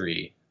some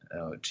mystery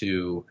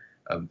to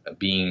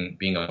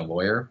being a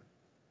lawyer,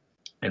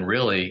 and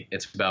really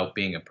it's about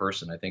being a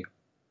person. I think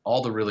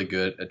all the really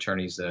good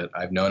attorneys that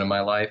I've known in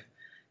my life,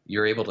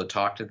 you're able to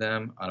talk to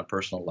them on a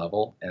personal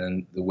level,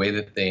 and the way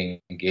that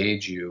they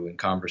engage you in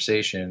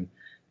conversation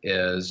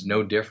is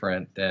no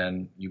different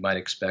than you might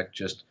expect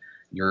just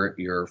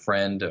your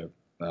friend,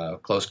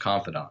 close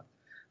confidant.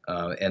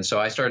 And so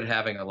I started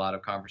having a lot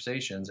of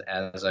conversations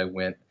as I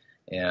went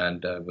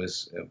and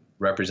was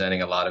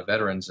representing a lot of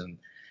veterans. And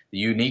the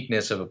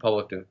uniqueness of a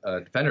public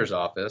defender's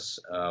office,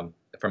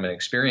 from an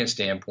experience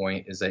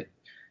standpoint, is that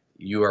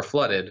you are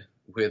flooded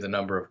with a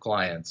number of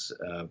clients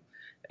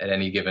at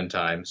any given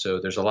time. So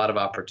there's a lot of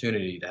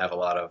opportunity to have a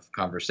lot of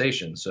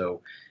conversations.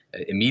 So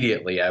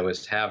immediately I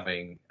was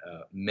having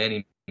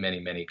many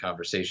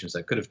conversations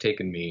that could have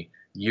taken me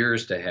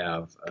years to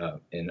have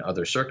in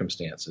other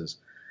circumstances.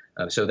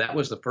 So that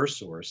was the first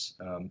source.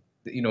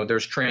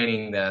 There's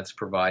training that's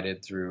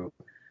provided through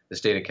the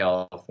state of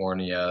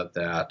California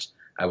that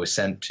I was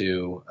sent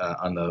to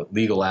on the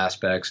legal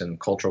aspects, and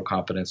cultural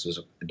competence was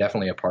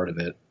definitely a part of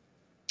it.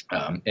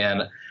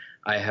 And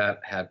I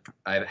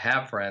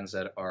have friends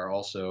that are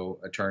also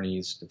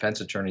attorneys,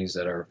 defense attorneys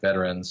that are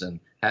veterans,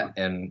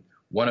 and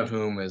one of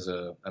whom is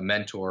a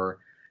mentor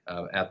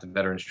at the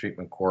Veterans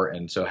Treatment Court.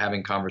 And so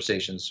having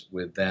conversations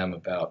with them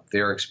about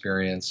their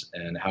experience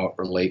and how it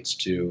relates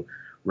to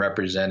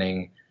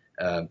representing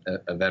a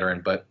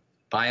veteran. But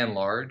by and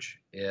large,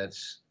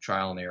 it's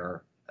trial and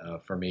error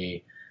for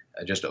me.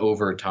 Just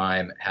over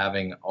time,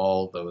 having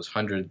all those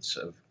hundreds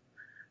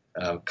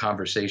of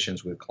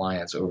conversations with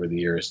clients over the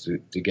years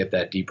to get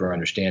that deeper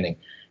understanding.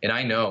 And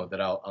I know that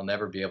I'll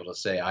never be able to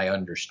say I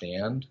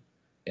understand,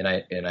 and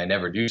I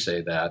never do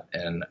say that,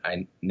 and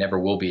I never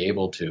will be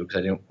able to,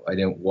 because I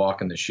didn't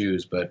walk in the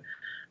shoes. But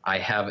I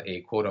have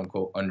a quote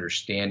unquote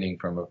understanding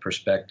from a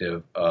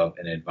perspective of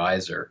an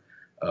advisor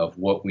of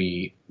what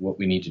we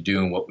need to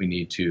do and what we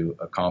need to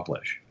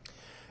accomplish.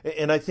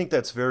 And I think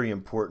that's very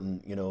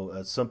important.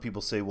 Some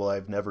people say, well,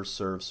 I've never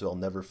served, so I'll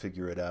never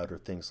figure it out, or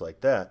things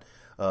like that.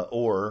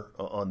 Or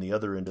on the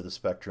other end of the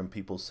spectrum,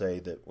 people say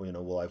that,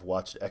 well, I've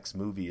watched X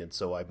movie, and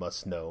so I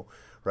must know,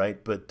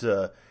 right? But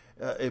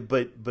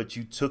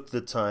you took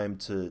the time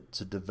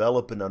to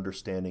develop an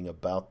understanding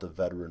about the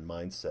veteran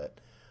mindset.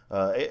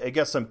 I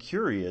guess I'm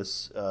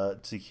curious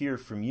to hear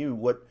from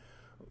you,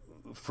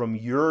 from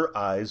your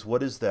eyes,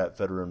 what is that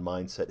veteran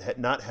mindset?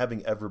 Not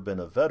having ever been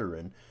a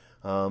veteran,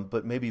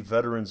 but maybe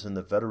veterans in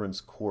the Veterans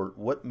Court,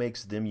 what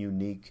makes them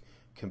unique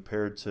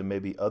compared to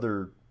maybe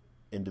other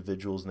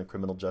individuals in the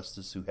criminal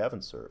justice who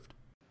haven't served?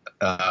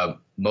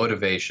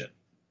 Motivation.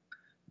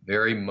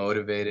 Very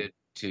motivated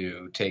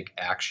to take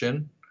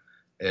action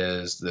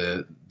is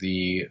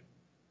the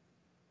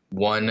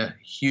one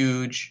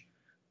huge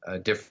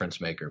difference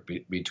maker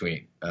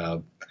between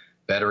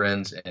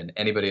veterans and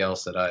anybody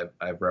else that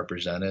I've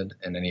represented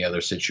in any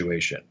other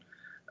situation.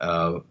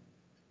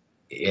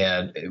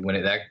 And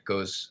when that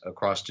goes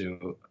across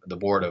to the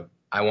board of,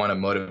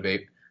 I'm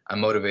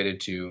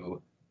motivated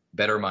to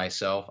better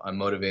myself. I'm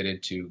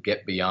motivated to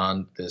get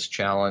beyond this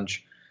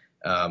challenge.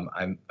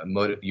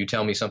 You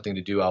tell me something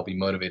to do, I'll be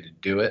motivated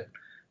to do it.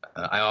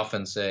 I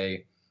often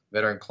say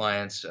veteran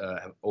clients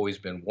have always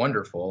been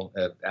wonderful,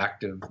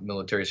 active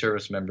military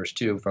service members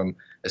too, from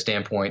a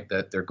standpoint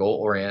that they're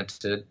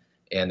goal-oriented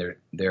and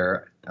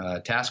they're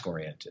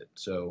task-oriented.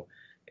 So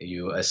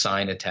you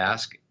assign a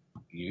task,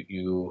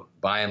 you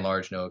by and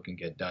large know it can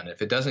get done.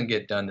 If it doesn't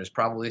get done, there's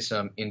probably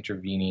some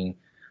intervening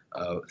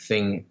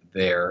thing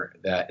there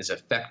that is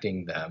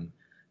affecting them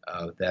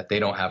that they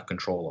don't have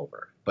control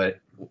over.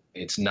 But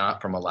it's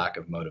not from a lack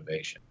of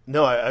motivation.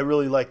 No, I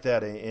really like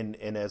that, and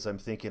as I'm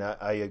thinking,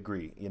 I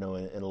agree. And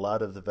a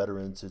lot of the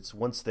veterans, it's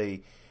once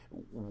they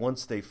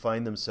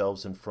find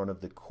themselves in front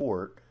of the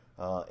court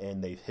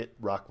and they've hit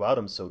rock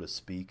bottom, so to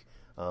speak.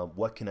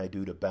 What can I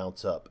do to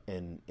bounce up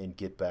and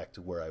get back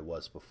to where I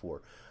was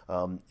before?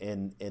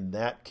 And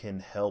that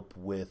can help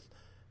with,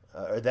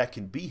 or that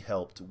can be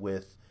helped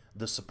with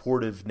the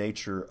supportive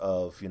nature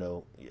of,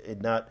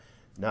 and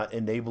not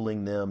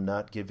enabling them,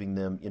 not giving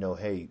them,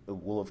 hey,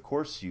 well, of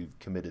course you've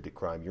committed a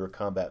crime. You're a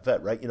combat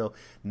vet, right?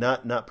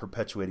 Not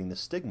perpetuating the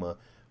stigma,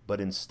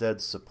 but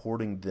instead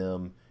supporting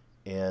them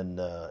and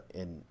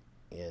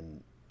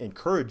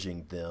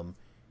encouraging them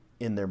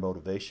in their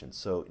motivation.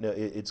 So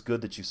it's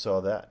good that you saw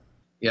that.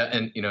 Yeah,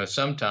 and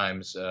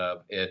sometimes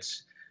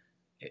it's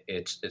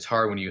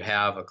hard when you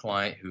have a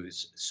client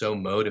who's so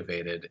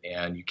motivated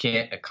and you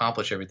can't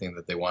accomplish everything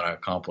that they want to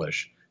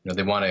accomplish.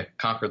 They want to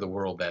conquer the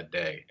world that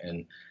day,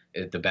 and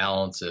the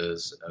balance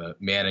is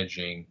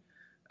managing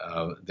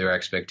their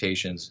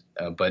expectations,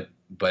 but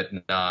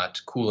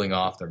not cooling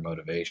off their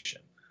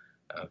motivation.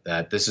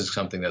 That this is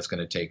something that's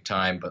going to take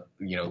time, but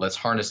let's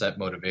harness that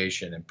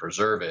motivation and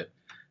preserve it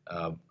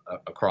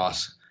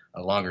across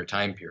a longer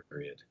time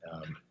period.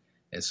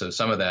 And so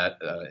some of that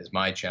is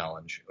my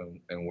challenge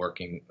in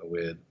working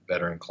with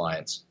veteran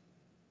clients.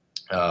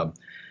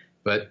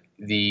 But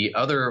the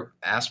other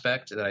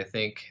aspect that I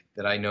think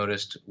that I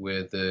noticed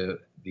with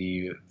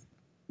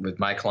with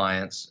my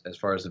clients, as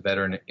far as the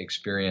veteran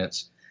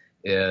experience,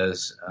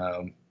 is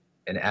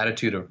an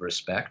attitude of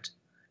respect,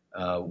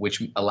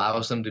 which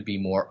allows them to be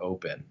more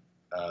open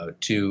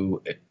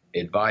to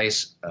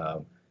advice,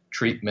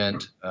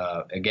 treatment.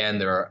 Again,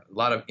 there are a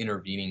lot of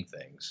intervening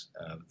things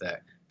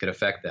that could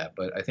affect that,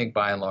 but I think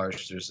by and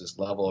large there's this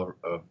level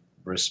of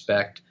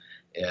respect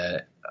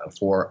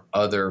for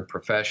other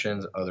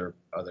professions, other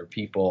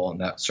people,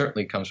 and that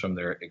certainly comes from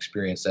their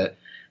experience that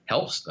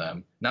helps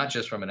them, not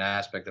just from an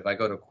aspect, if I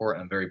go to court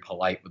and I'm very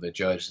polite with a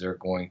judge, they're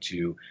going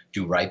to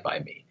do right by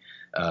me.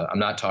 I'm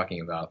not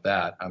talking about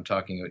that. I'm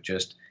talking about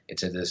just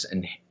it's at this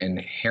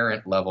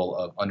inherent level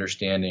of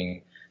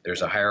understanding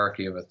there's a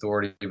hierarchy of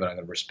authority, but I'm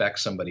going to respect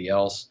somebody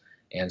else.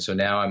 And so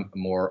now I'm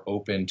more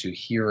open to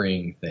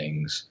hearing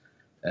things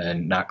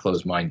and not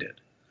closed-minded.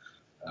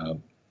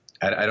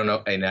 I don't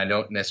know, and I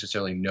don't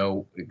necessarily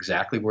know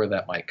exactly where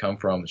that might come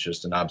from. It's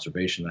just an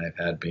observation I've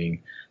had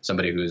being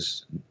somebody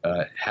who's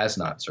has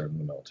not served in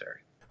the military.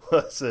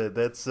 That's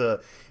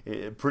it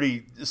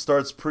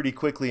starts pretty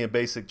quickly in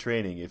basic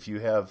training. If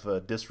you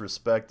have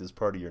disrespect as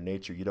part of your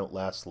nature, you don't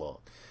last long.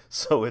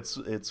 So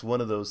it's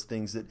one of those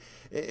things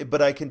that,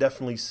 but I can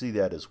definitely see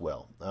that as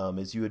well.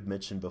 As you had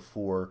mentioned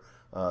before,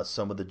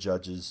 some of the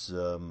judges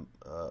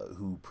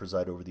who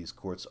preside over these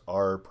courts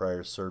are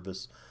prior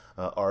service.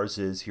 Ours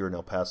is here in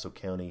El Paso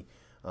County,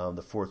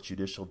 the 4th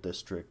Judicial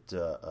District.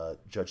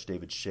 Judge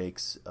David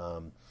Shakes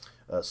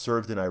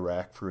served in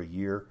Iraq for a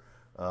year.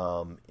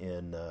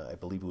 I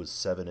believe it was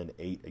 7 and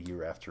 8 a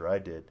year after I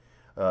did,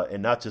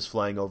 and not just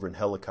flying over in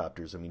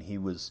helicopters. I mean, he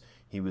was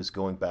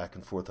going back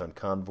and forth on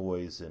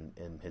convoys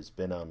and has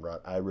been on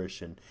Route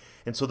Irish, and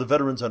so the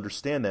veterans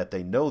understand that.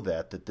 They know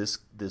that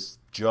this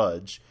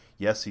judge,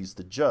 yes, he's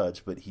the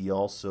judge, but he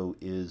also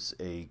is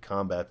a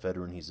combat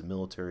veteran. He's a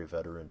military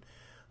veteran,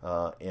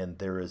 and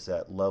there is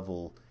that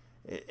level.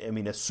 I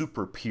mean, a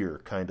super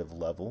peer kind of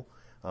level.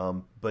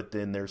 But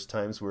then there's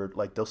times where,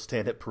 like, they'll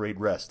stand at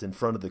parade rest in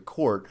front of the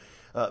court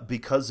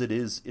because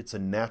it's a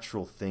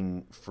natural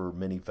thing for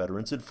many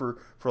veterans, and for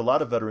a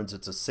lot of veterans,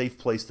 it's a safe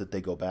place that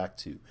they go back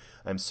to.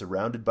 I'm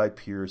surrounded by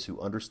peers who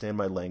understand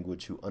my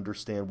language, who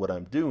understand what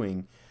I'm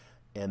doing,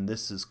 and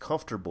this is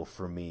comfortable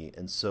for me.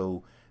 And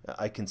so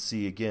I can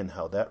see again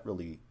how that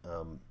really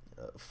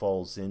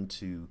falls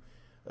into,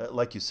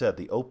 like you said,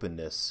 the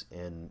openness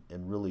and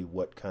really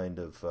what kind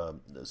of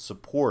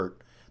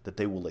support that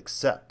they will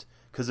accept.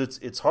 Because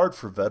it's hard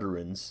for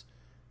veterans,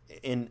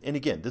 and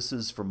again, this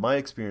is from my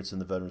experience in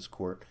the Veterans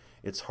Court,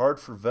 it's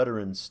hard for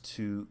veterans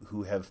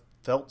who have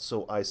felt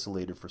so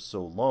isolated for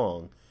so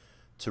long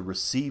to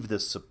receive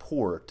this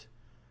support.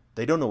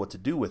 They don't know what to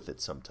do with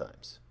it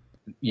sometimes.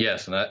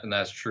 Yes, and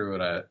that's true,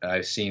 and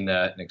I've seen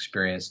that and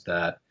experienced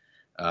that.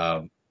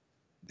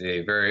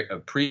 They're very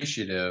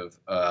appreciative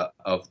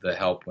of the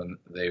help when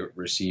they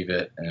receive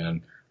it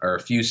and are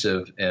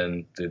effusive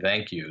in the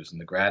thank yous and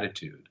the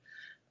gratitude.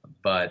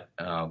 But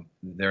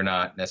they're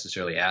not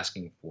necessarily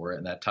asking for it.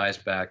 And that ties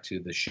back to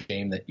the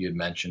shame that you had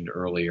mentioned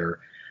earlier,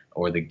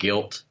 or the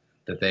guilt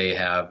that they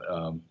have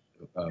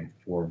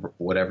for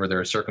whatever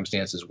their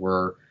circumstances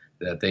were,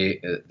 that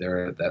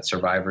that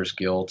survivor's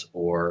guilt,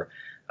 or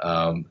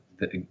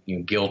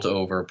guilt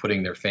over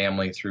putting their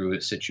family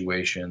through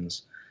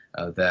situations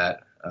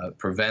that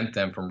prevent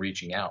them from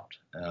reaching out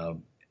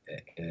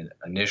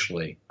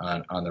initially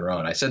on their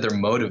own. I said they're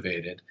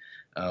motivated.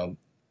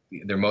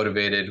 They're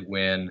motivated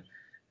when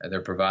they're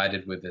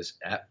provided with this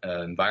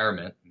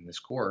environment in this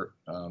court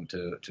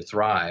to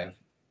thrive,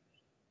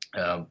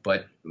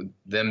 but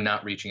them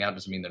not reaching out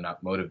doesn't mean they're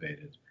not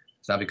motivated.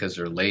 It's not because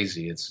they're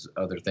lazy. It's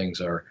other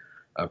things are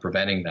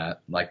preventing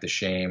that, like the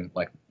shame,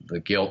 like the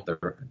guilt,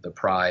 the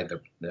pride.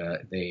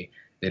 They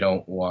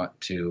don't want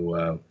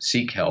to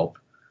seek help.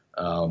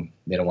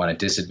 They don't want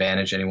to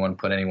disadvantage anyone,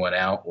 put anyone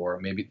out,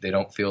 or maybe they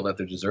don't feel that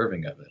they're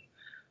deserving of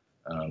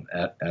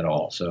it at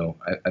all. So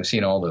I've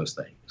seen all those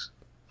things.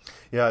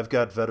 Yeah, I've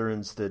got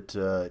veterans that,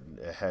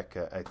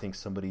 I think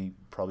somebody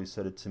probably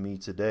said it to me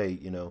today,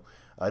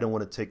 I don't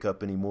want to take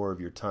up any more of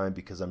your time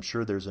because I'm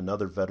sure there's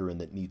another veteran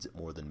that needs it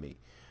more than me.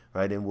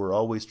 right? And we're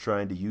always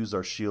trying to use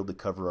our shield to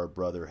cover our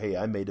brother. Hey,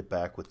 I made it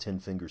back with 10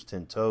 fingers,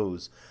 10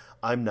 toes.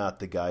 I'm not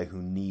the guy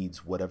who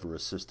needs whatever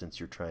assistance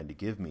you're trying to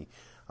give me.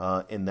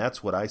 And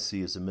that's what I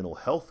see as a mental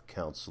health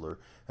counselor.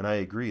 And I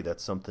agree,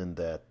 that's something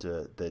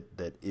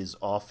that is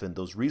often,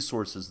 those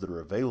resources that are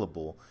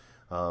available,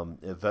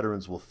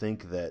 veterans will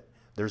think that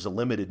there's a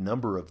limited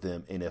number of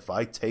them. And if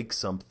I take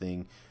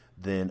something,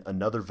 then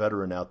another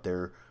veteran out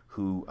there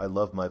who I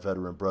love my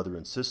veteran brother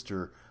and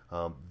sister,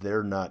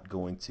 they're not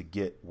going to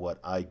get what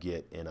I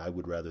get, and I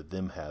would rather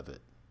them have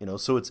it.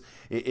 So it's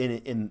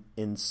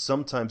in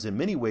sometimes in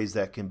many ways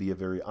that can be a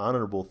very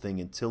honorable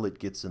thing until it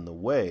gets in the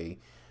way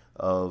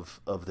of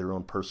their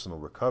own personal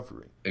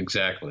recovery.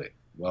 Exactly.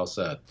 Well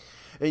said.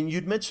 And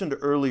you'd mentioned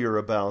earlier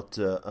about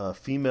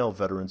female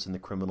veterans in the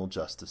criminal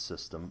justice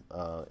system,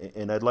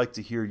 and I'd like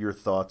to hear your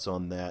thoughts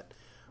on that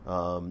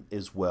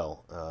as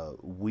well.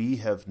 We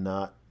have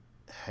not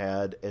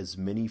had as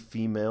many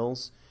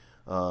females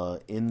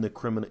in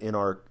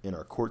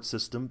our court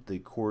system. The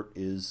court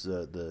is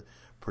the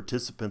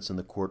participants in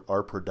the court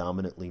are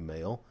predominantly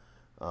male,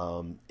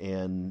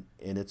 and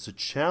it's a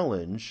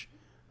challenge.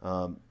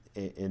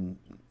 And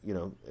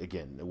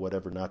again,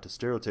 whatever, not to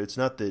stereotype, it's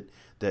not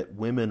that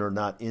women are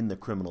not in the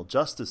criminal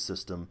justice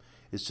system.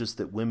 It's just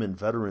that women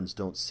veterans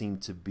don't seem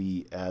to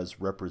be as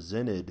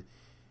represented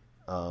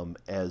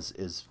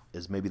as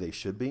maybe they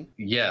should be.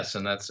 Yes,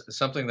 and that's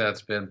something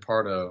that's been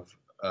part of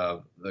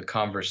the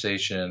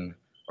conversation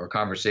or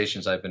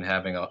conversations I've been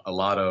having a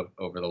lot of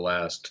over the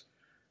last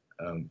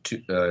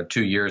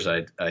 2 years,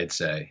 I'd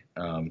say.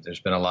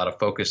 There's been a lot of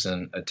focus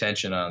and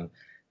attention on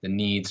the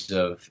needs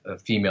of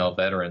female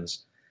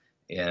veterans,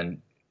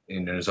 and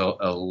there's a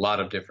lot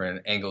of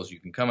different angles you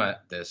can come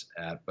at this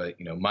at. But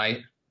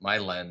my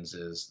lens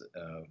is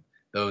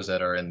those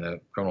that are in the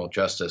criminal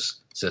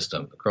justice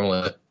system,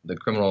 the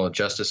criminal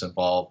justice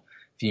involved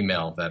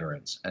female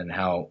veterans, and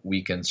how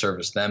we can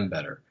service them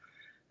better.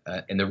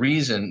 And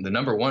the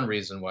number one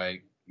reason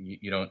why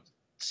you don't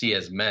see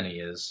as many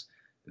is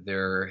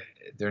they're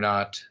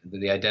not,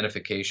 the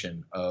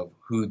identification of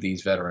who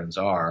these veterans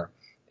are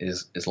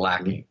is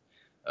lacking.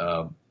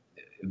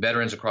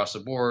 Veterans across the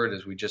board,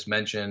 as we just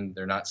mentioned,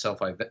 they're not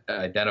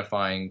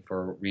self-identifying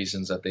for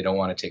reasons that they don't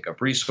want to take up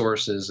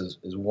resources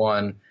is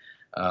one.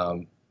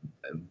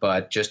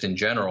 But just in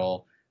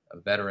general,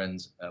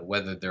 veterans,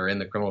 whether they're in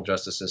the criminal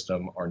justice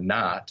system or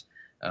not,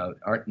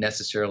 aren't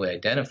necessarily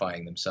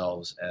identifying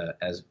themselves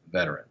as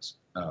veterans.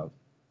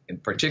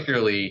 And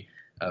particularly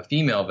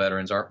female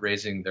veterans aren't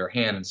raising their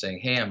hand and saying,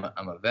 hey,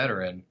 I'm a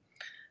veteran,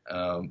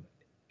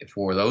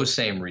 for those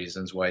same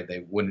reasons why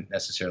they wouldn't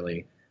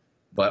necessarily,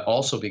 but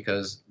also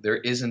because there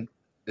isn't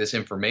this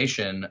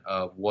information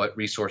of what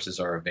resources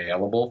are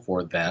available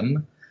for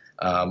them,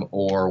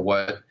 or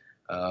what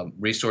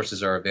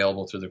resources are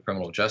available through the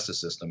criminal justice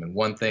system. And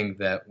one thing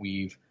that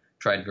we've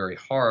tried very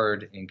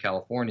hard in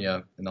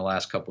California in the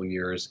last couple of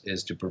years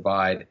is to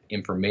provide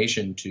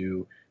information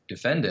to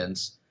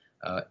defendants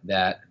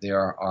that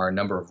there are a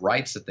number of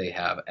rights that they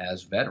have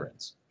as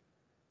veterans,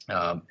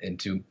 and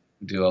to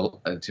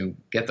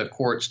get the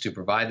courts to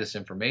provide this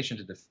information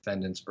to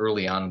defendants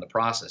early on in the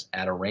process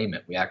at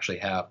arraignment. We actually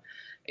have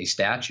a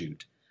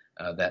statute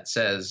that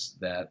says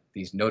that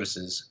these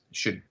notices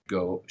should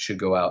go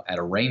out at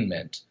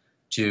arraignment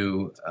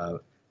to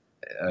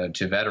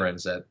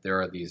veterans, that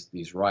there are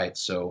these rights.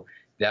 So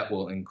that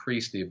will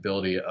increase the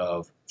ability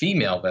of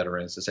female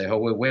veterans to say, oh,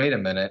 wait a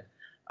minute,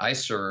 I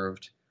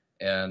served,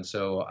 and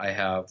so I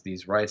have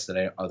these rights that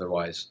I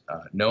otherwise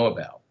know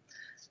about.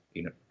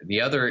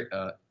 The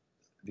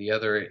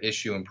other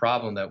issue and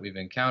problem that we've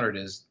encountered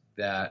is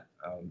that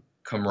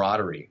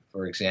camaraderie,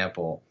 for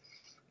example,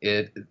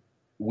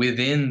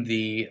 within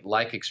the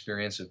life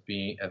experience of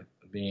being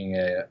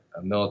a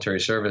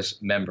military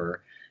service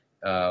member,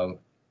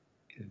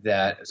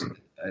 that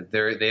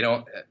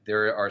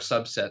there are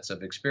subsets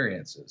of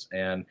experiences,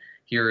 and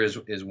here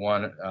is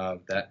one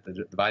that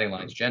the dividing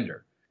line is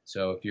gender.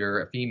 So if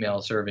you're a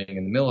female serving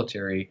in the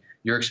military,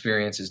 your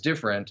experience is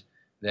different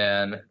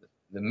than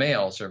the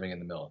male serving in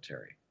the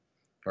military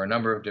for a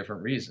number of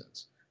different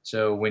reasons.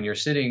 So when you're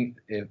sitting,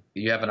 if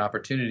you have an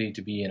opportunity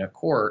to be in a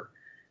court,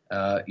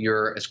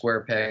 you're a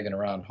square peg in a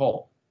round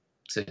hole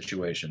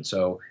situation.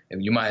 So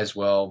you might as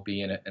well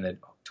be in a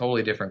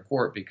totally different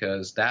court,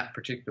 because that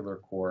particular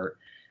court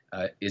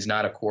is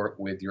not a court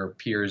with your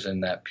peers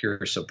and that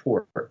peer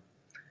support.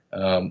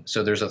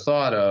 So there's a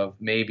thought of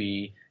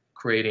maybe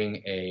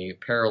creating a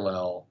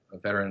parallel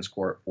veterans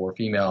court for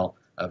female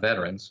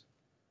veterans.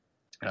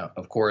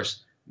 Of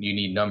course, you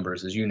need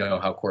numbers, as you know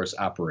how courts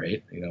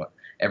operate.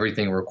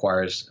 Everything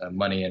requires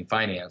money and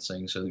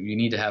financing, so you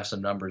need to have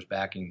some numbers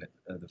backing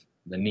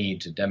the need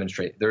to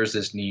demonstrate there's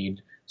this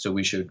need, so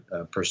we should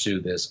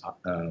pursue this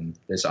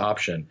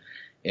option.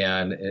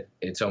 And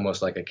it's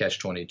almost like a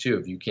catch-22.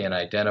 If you can't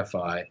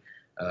identify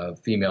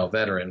female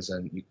veterans,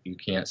 then you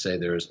can't say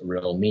there's a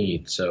real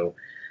need. So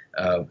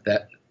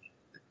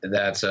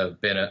that's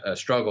been a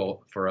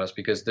struggle for us,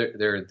 because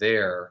they're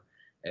there.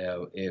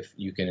 If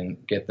you can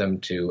get them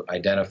to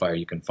identify, or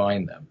you can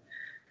find them.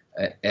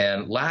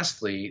 And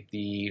lastly,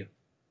 the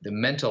the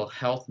mental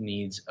health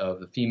needs of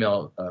the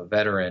female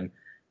veteran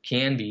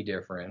can be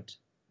different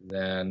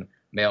than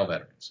male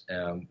veterans.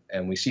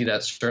 And we see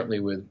that certainly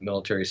with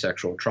military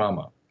sexual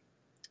trauma.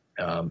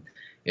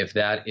 If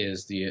that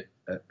is the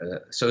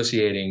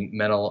associating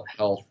mental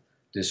health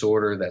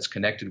disorder that's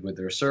connected with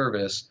their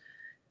service,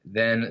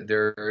 then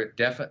they're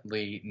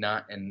definitely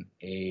not in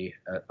a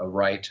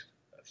right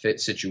fit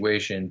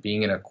situation,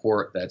 being in a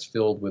court that's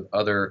filled with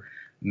other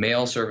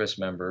male service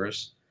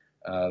members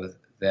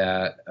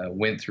that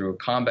went through a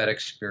combat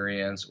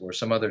experience or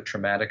some other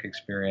traumatic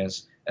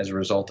experience as a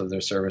result of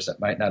their service that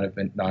might not have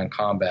been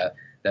non-combat.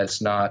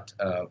 That's not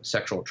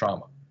sexual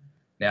trauma.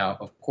 Now,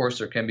 of course,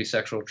 there can be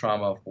sexual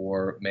trauma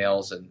for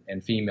males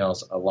and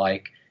females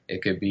alike.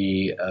 It could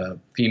be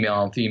female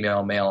on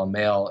female, male on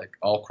male,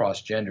 all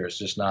cross gender. It's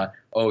just not,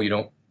 oh, they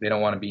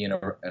don't want to be in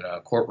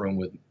a courtroom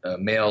with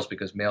males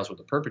because males were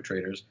the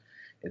perpetrators.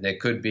 They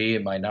could be,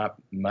 it might not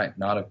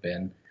have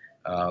been.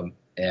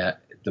 And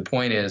the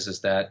point is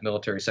that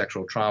military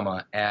sexual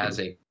trauma as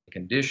a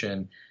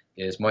condition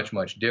is much,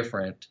 much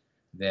different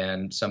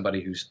than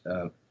somebody who's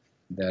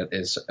that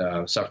is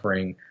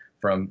suffering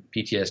from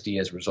PTSD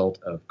as a result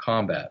of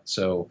combat.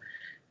 So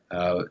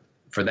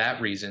for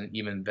that reason,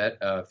 even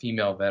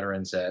female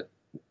veterans that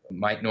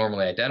might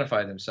normally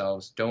identify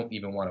themselves don't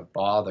even want to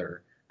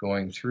bother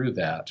going through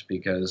that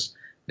because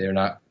they're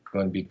not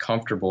going to be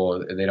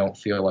comfortable. They don't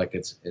feel like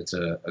it's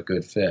a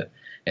good fit.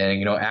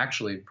 And,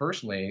 actually,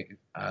 personally,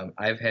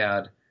 I've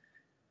had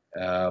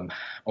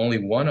only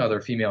one other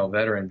female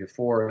veteran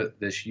before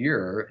this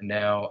year.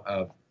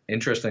 Now,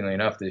 interestingly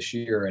enough, this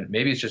year, and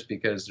maybe it's just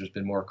because there's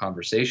been more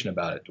conversation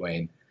about it,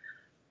 Dwayne,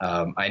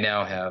 I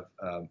now have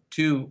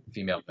 2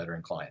 female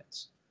veteran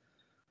clients.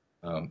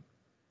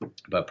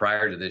 But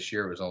prior to this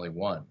year, it was only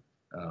 1.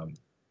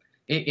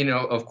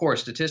 Of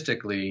course,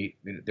 statistically,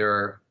 there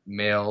are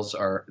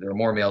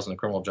more males in the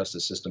criminal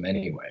justice system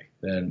anyway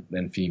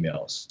than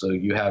females. So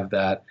you have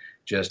that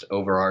just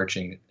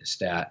overarching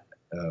stat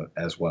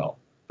as well.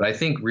 But I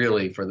think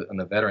really on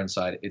the veteran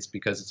side, it's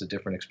because it's a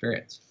different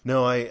experience.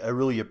 No, I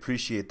really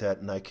appreciate that,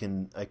 and I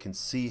can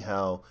see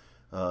how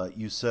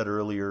you said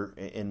earlier,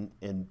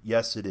 and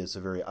yes, it is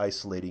a very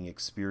isolating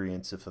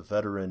experience if a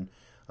veteran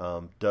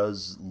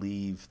does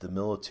leave the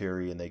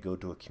military and they go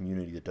to a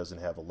community that doesn't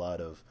have a lot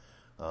of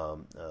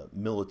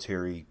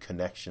military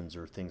connections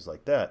or things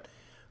like that.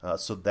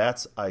 So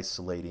that's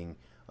isolating.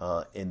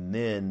 And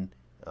then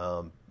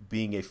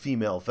being a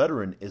female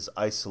veteran is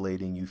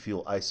isolating. You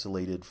feel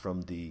isolated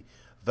from the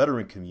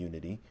veteran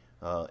community.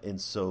 And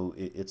so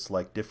it's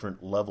like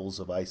different levels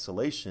of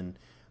isolation,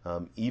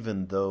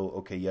 even though,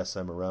 okay, yes,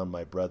 I'm around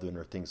my brethren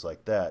or things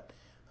like that,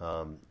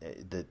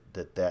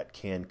 that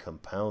can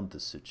compound the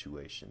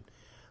situation.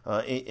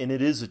 And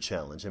it is a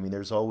challenge. I mean,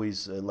 there's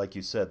always, like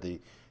you said,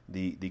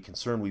 the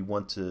concern. We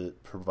want to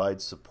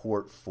provide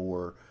support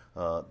for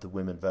the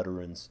women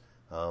veterans,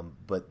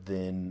 but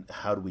then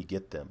how do we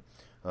get them?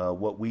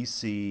 What we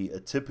see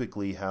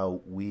typically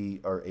how we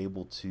are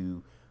able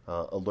to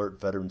alert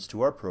veterans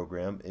to our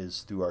program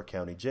is through our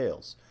county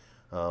jails.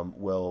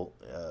 When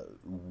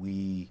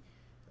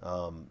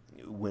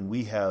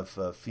we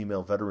have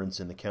female veterans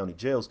in the county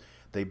jails,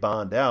 they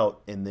bond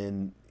out and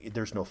then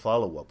there's no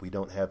follow-up. We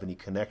don't have any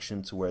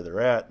connection to where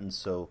they're at, and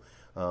so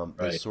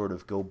they sort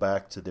of go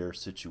back to their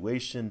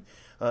situation.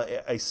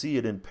 I see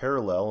it in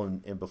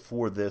parallel, and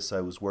before this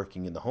I was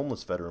working in the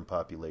homeless veteran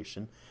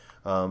population.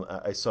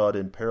 I saw it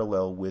in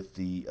parallel with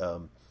the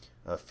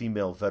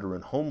female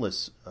veteran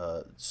homeless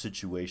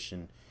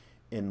situation,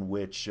 in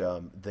which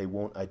they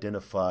won't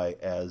identify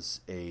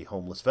as a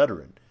homeless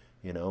veteran,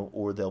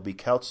 or they'll be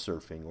couch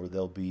surfing, or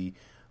they'll be,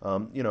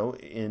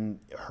 in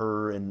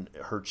her and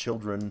her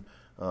children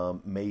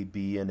may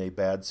be in a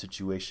bad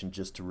situation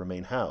just to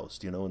remain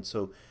housed, and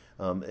so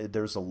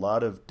there's a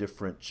lot of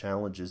different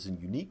challenges and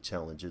unique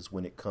challenges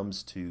when it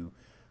comes to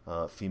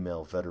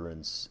female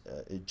veterans,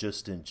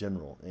 just in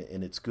general.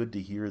 And it's good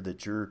to hear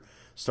that you're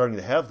starting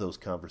to have those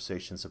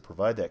conversations and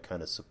provide that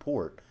kind of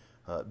support,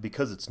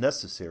 because it's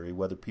necessary,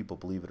 whether people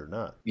believe it or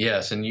not.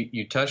 Yes, and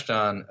you touched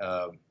on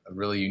a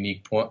really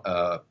unique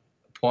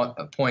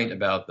point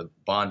about the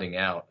bonding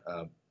out.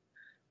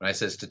 When I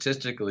said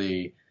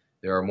statistically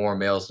there are more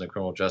males in the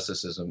criminal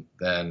justice system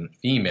than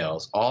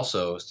females,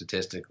 also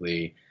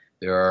statistically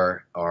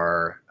there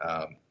are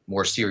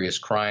more serious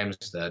crimes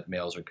that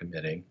males are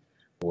committing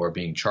or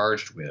being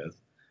charged with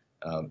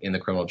in the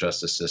criminal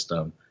justice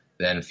system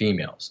than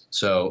females.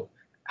 So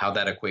how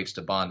that equates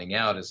to bonding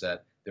out is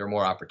that there are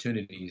more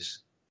opportunities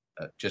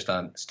just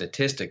on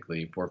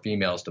statistically for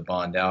females to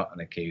bond out on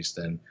a case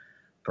than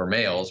for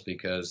males,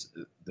 because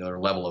their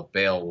level of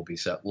bail will be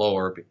set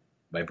lower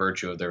by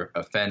virtue of their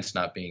offense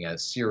not being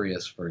as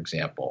serious, for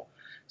example.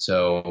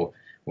 So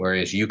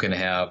whereas you can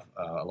have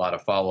a lot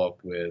of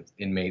follow-up with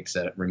inmates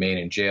that remain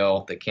in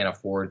jail, they can't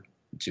afford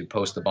to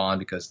post the bond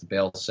because the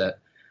bail is set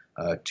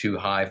too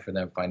high for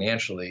them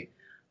financially,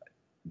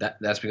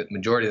 that's because the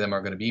majority of them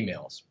are going to be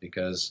males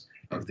because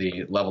of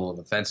the level of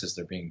offenses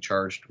they're being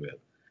charged with.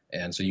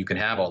 And so you can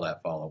have all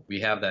that follow-up.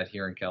 We have that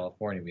here in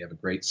California. We have a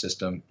great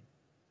system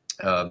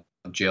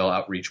jail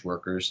outreach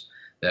workers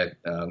that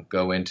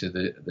go into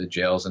the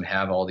jails and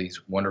have all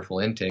these wonderful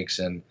intakes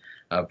and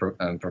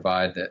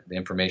provide the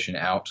information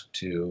out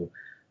to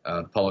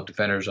the public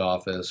defender's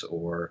office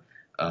or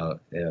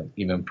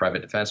even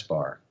private defense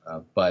bar.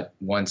 But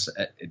once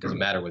it doesn't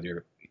matter whether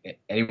you're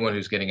anyone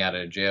who's getting out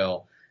of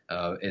jail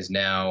is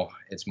now,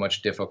 it's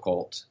much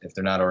difficult if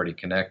they're not already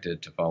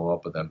connected to follow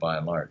up with them by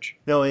and large.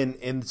 No,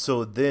 and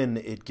so then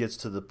it gets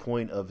to the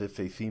point of if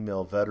a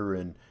female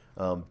veteran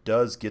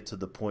does get to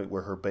the point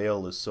where her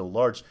bail is so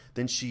large,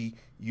 then she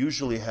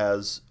usually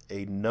has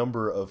a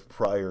number of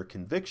prior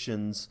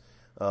convictions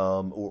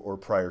or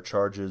prior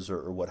charges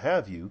or what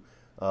have you.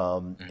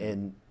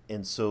 And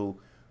so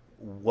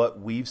what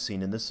we've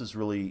seen, and this is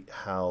really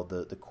how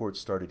the court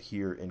started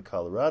here in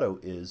Colorado,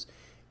 is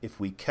if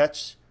we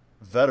catch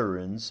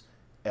veterans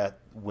at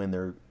when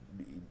they're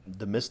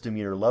the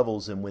misdemeanor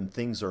levels and when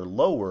things are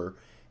lower,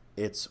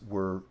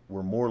 we're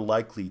more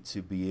likely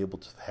to be able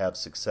to have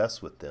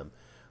success with them.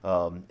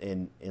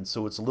 And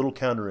so it's a little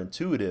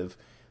counterintuitive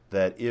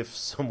that if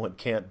someone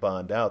can't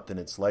bond out, then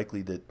it's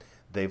likely that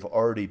they've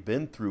already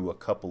been through a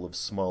couple of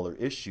smaller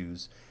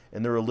issues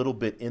and they're a little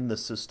bit in the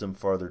system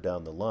farther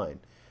down the line.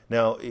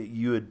 Now,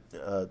 you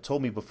had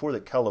told me before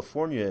that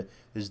California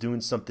is doing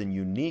something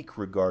unique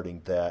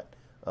regarding that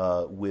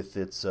with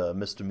its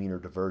misdemeanor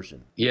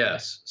diversion.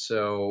 Yes.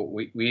 So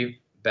we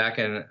back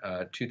in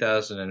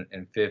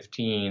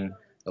 2015,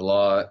 the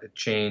law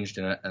changed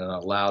and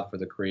allowed for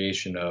the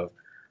creation of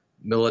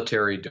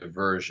military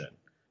diversion.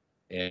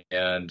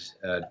 And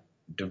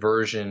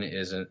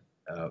diversion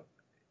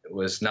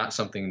was not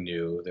something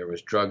new. There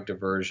was drug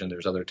diversion.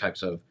 There's other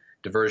types of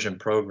diversion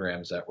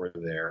programs that were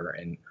there.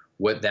 And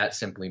what that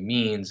simply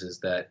means is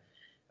that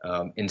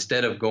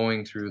instead of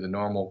going through the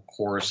normal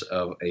course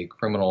of a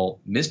criminal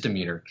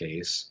misdemeanor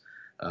case,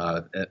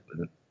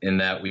 in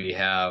that we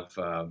have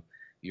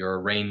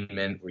your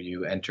arraignment where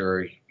you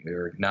enter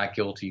your not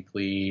guilty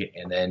plea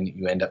and then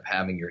you end up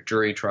having your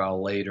jury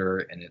trial later,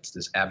 and it's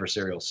this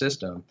adversarial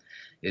system,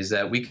 is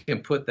that we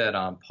can put that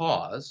on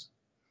pause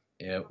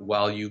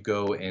while you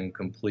go and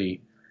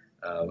complete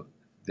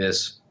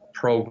this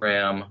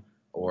program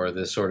or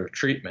this sort of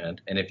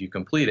treatment. And if you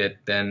complete it,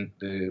 then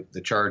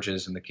the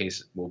charges in the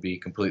case will be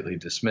completely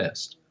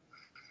dismissed.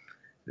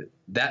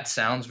 That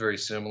sounds very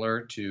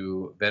similar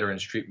to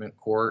Veterans Treatment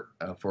Court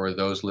for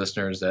those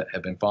listeners that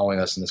have been following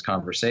us in this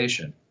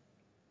conversation.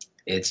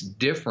 It's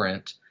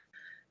different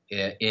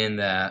in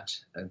that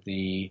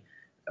the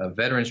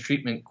Veterans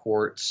Treatment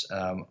Courts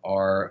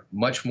are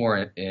much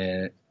more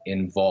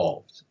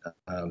involved.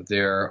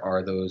 There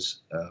are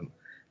those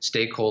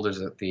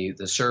stakeholders,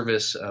 the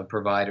service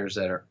providers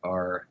that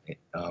are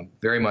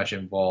very much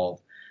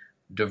involved.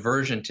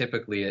 Diversion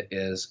typically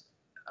is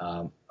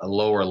a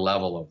lower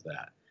level of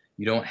that.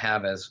 You don't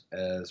have as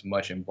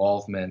much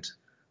involvement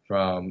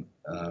from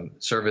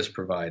service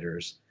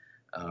providers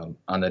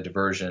on the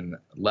diversion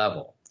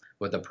level.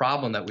 But the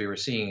problem that we were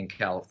seeing in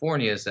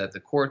California is that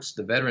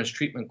the Veterans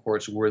Treatment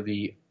Courts were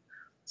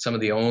some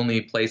of the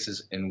only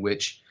places in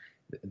which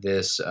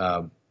this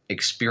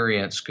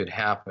experience could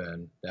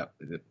happen, that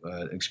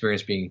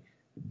experience being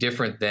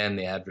different than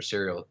the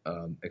adversarial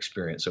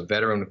experience. So a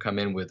veteran would come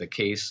in with a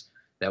case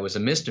that was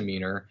a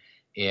misdemeanor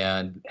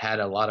and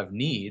had a lot of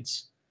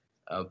needs,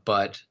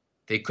 but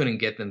they couldn't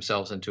get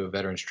themselves into a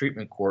Veterans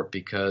Treatment Court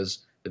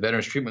because the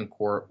Veterans Treatment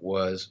Court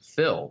was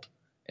filled,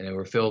 and they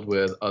were filled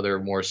with other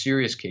more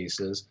serious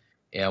cases.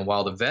 And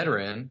while the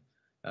veteran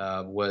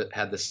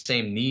had the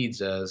same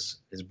needs as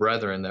his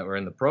brethren that were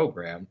in the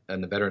program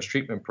and the Veterans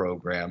Treatment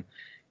Program,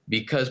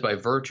 because by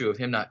virtue of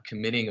him not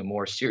committing a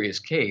more serious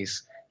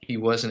case, he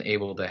wasn't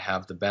able to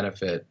have the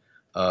benefit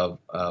of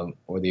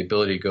or the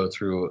ability to go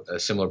through a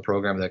similar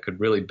program that could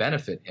really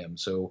benefit him.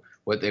 So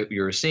what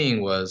you were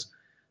seeing was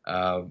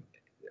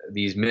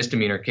these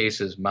misdemeanor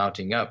cases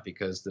mounting up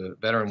because the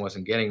veteran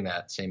wasn't getting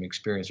that same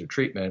experience or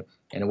treatment,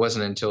 and it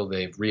wasn't until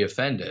they've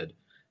reoffended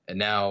and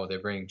now they're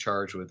being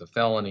charged with a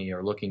felony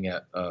or looking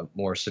at a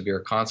more severe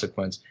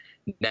consequence.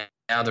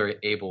 Now they're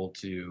able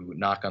to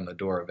knock on the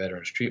door of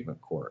Veterans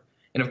Treatment Court.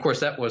 And of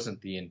course, that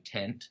wasn't the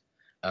intent.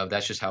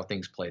 That's just how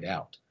things played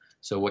out.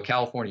 So what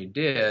California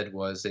did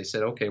was they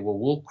said, okay, well,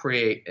 we'll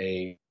create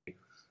a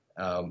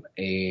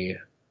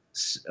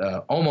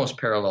almost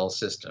parallel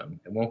system.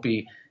 It won't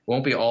be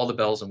all the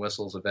bells and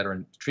whistles of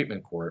Veteran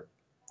Treatment Court,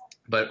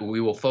 but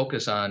we will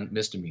focus on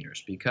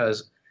misdemeanors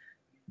because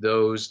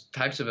those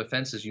types of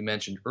offenses you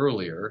mentioned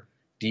earlier,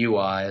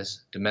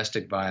 DUIs,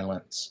 domestic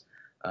violence,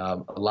 a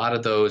lot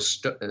of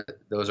those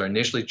are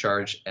initially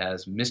charged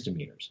as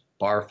misdemeanors.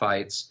 Bar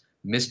fights,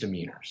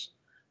 misdemeanors.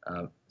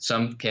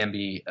 Some can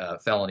be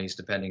felonies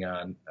depending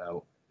on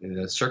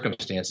the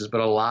circumstances,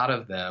 but a lot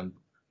of them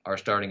are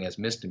starting as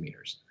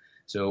misdemeanors.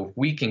 So if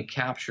we can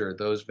capture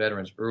those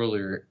veterans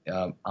earlier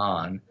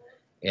on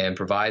and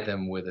provide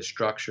them with a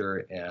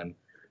structure and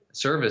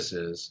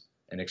services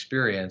and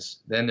experience,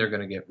 then they're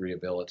going to get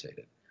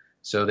rehabilitated.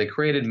 So they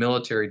created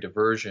military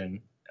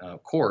diversion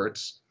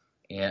courts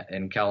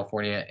in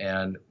California,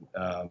 and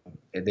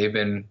they've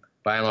been,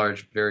 by and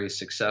large, very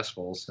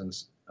successful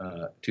since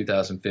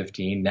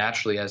 2015.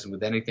 Naturally, as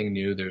with anything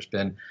new, there's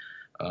been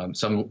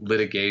some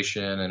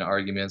litigation and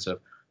arguments of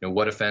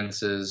what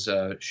offenses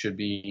should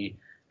be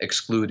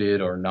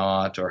excluded or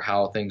not, or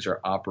how things are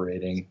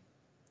operating,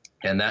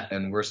 and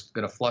we're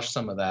going to flush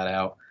some of that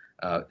out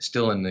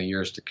still in the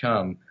years to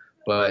come.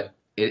 But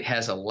it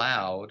has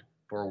allowed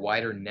for a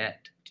wider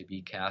net to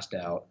be cast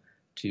out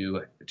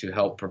to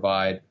help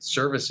provide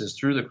services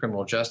through the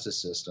criminal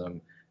justice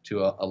system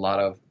to a lot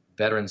of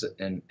veterans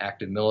and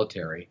active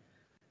military,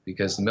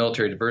 because the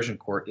Military Diversion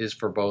Court is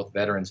for both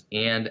veterans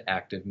and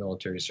active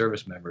military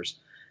service members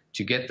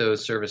to get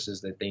those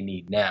services that they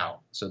need now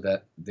so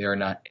that they're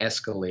not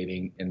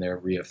escalating in their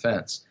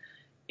reoffense.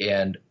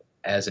 And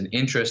as an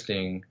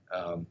interesting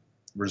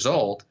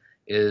result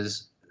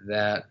is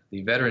that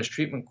the Veterans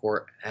Treatment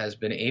Court has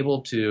been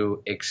able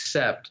to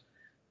accept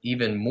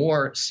even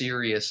more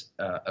serious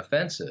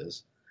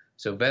offenses.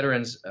 So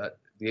veterans,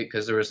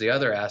 because there was the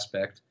other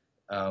aspect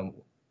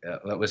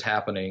that was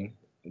happening,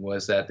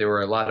 was that there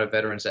were a lot of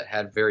veterans that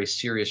had very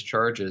serious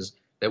charges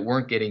that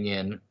weren't getting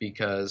in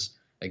because,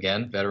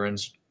 again,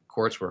 veterans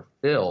courts were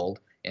filled,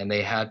 and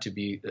they had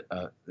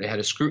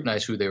to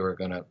scrutinize who they were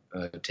going to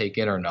take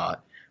in or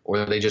not,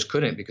 or they just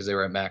couldn't because they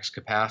were at max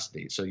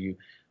capacity. So you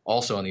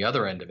also, on the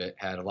other end of it,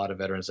 had a lot of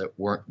veterans that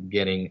weren't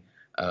getting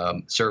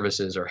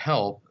services or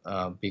help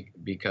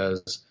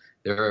because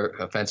their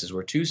offenses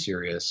were too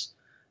serious.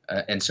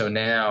 And so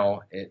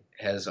now it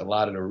has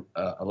allowed a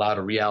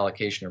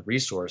reallocation of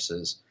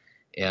resources.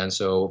 And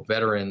so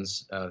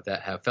veterans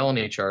that have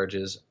felony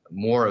charges,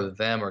 more of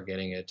them are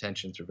getting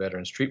attention through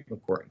Veterans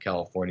Treatment Court in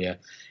California.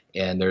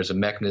 And there's a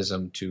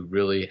mechanism to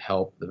really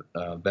help the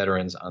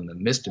veterans on the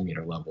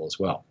misdemeanor level as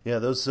well. Yeah,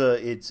 those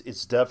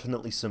it's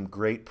definitely some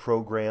great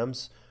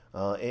programs,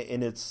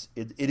 and it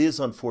is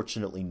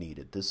unfortunately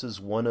needed. This is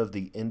one of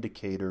the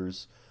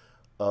indicators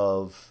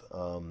of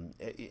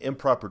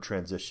improper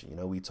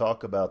transition. We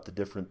talk about the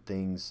different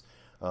things.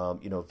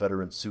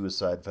 Veteran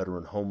suicide,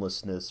 veteran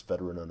homelessness,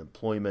 veteran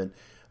unemployment,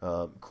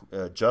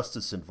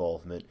 justice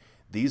involvement.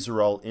 These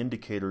are all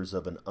indicators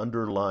of an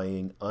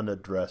underlying,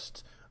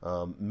 unaddressed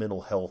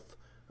mental health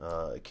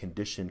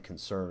condition,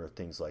 concern, or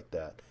things like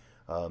that.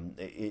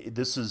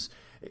 This is,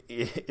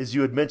 as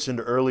you had mentioned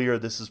earlier,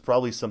 this is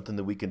probably something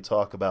that we can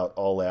talk about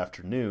all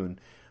afternoon,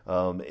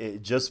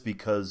 just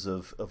because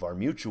of our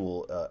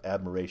mutual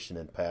admiration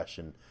and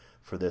passion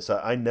for this.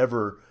 I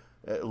never...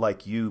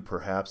 like you,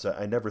 perhaps,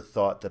 I never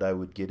thought that I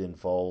would get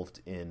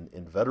involved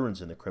in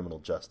veterans in the criminal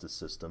justice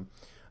system.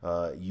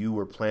 You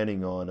were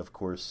planning on, of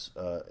course,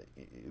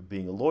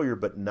 being a lawyer,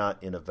 but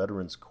not in a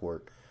veterans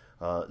court.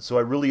 So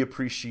I really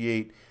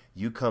appreciate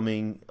you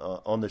coming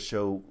on the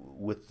show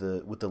with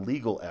the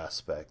legal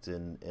aspect,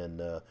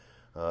 and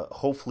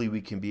hopefully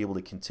we can be able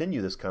to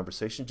continue this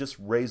conversation, just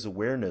raise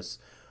awareness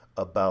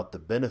about the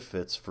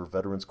benefits for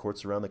veterans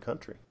courts around the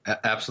country.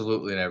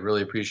 Absolutely, and I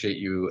really appreciate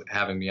you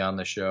having me on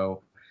the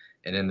show.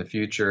 And in the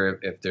future,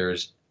 if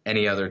there's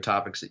any other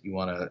topics that you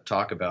want to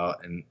talk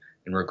about in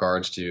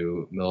regards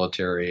to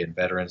military and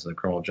veterans and the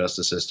criminal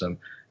justice system,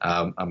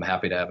 I'm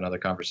happy to have another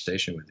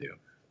conversation with you.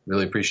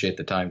 Really appreciate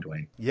the time,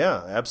 Dwayne.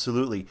 Yeah,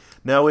 absolutely.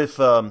 Now, if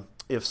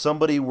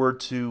somebody were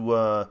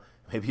to,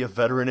 maybe a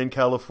veteran in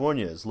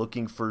California is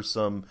looking for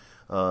some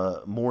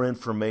more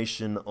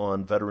information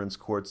on veterans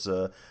courts,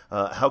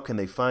 how can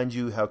they find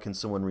you? How can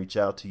someone reach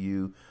out to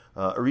you?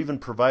 Or even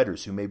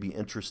providers who may be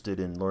interested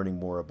in learning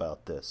more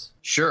about this?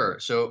 Sure.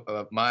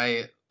 So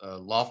my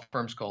law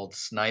firm's called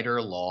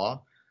Snyder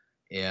Law,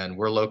 and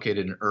we're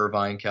located in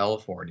Irvine,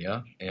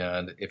 California.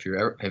 And if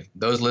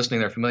those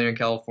listening are familiar in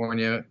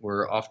California,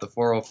 we're off the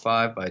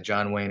 405 by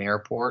John Wayne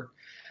Airport.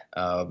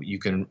 You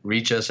can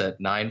reach us at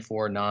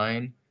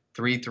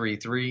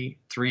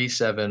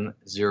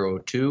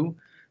 949-333-3702,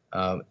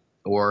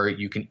 or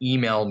you can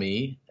email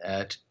me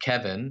at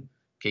Kevin,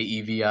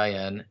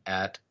 Kevin,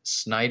 at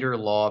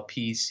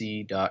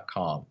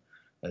SnyderLawPC.com.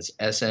 That's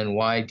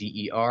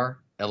SNYDERLAW,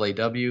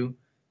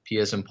 P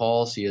as in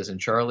Paul, C as in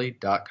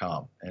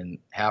Charlie.com. And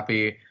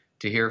happy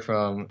to hear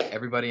from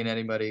everybody and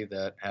anybody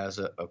that has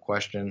a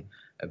question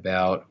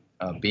about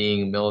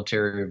being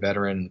military,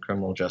 veteran,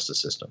 criminal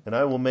justice system. And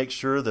I will make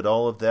sure that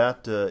all of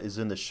that is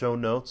in the show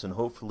notes, and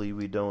hopefully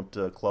we don't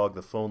clog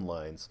the phone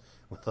lines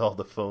with all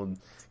the phone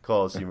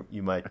calls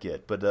you might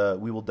get. But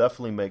we will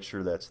definitely make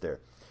sure that's there.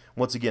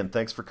 Once again,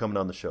 thanks for coming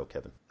on the show,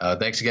 Kevin.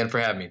 Thanks again for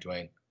having me,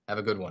 Dwayne. Have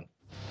a good one.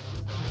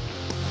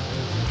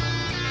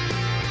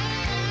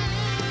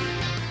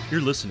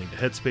 You're listening to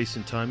Headspace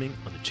and Timing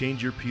on the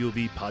Change Your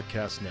POV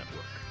podcast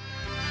network.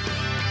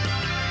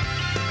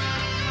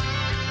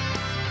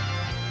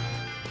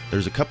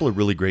 There's a couple of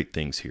really great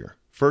things here.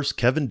 First,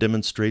 Kevin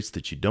demonstrates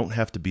that you don't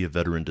have to be a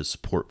veteran to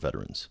support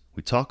veterans.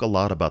 We talk a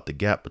lot about the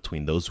gap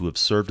between those who have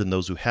served and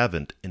those who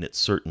haven't, and it's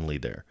certainly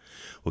there.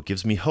 What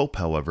gives me hope,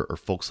 however, are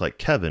folks like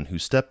Kevin who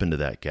step into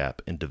that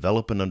gap and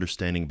develop an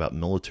understanding about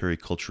military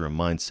culture and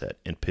mindset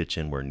and pitch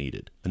in where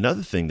needed.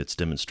 Another thing that's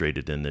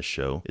demonstrated in this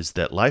show is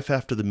that life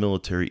after the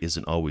military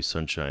isn't always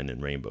sunshine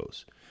and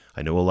rainbows.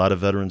 I know a lot of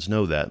veterans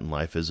know that, and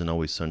life isn't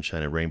always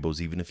sunshine and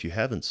rainbows even if you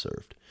haven't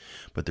served.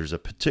 But there's a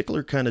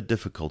particular kind of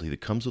difficulty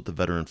that comes with the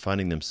veteran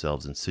finding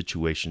themselves in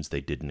situations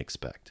they didn't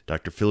expect.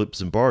 Dr. Philip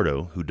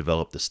Zimbardo, who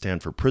developed the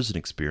Stanford Prison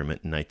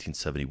Experiment in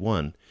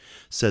 1971,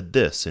 said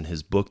this in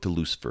his book, The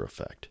Lucifer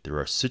Effect: "There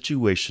are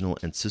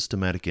situational and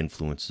systematic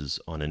influences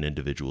on an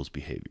individual's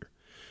behavior.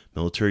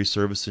 Military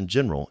service in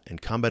general,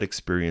 and combat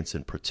experience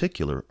in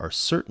particular, are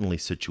certainly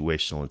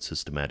situational and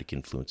systematic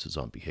influences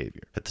on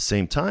behavior. At the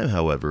same time,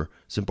 however,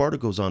 Zimbardo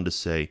goes on to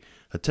say,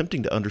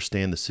 attempting to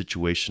understand the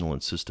situational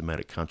and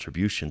systematic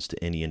contributions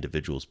to any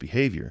individual's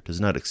behavior does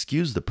not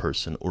excuse the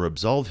person or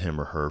absolve him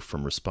or her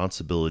from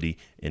responsibility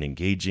in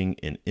engaging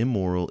in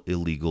immoral,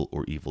 illegal,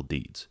 or evil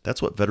deeds."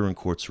 That's what veteran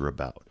courts are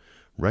about.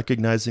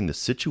 Recognizing the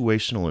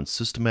situational and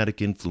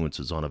systematic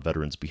influences on a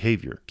veteran's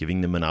behavior,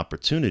 giving them an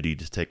opportunity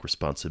to take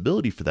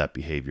responsibility for that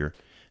behavior,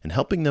 and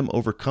helping them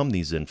overcome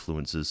these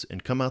influences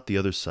and come out the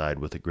other side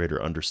with a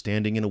greater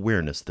understanding and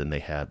awareness than they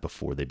had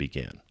before they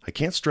began. I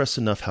can't stress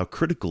enough how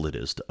critical it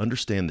is to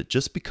understand that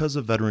just because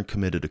a veteran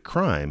committed a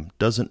crime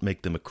doesn't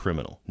make them a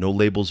criminal. No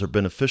labels are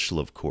beneficial,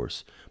 of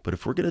course, but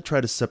if we're going to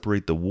try to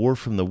separate the war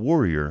from the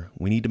warrior,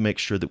 we need to make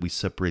sure that we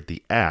separate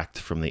the act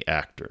from the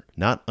actor.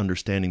 Not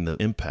understanding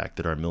the impact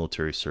that our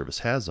military service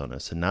has on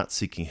us and not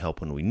seeking help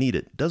when we need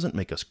it doesn't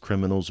make us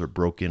criminals or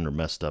broken or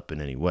messed up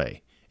in any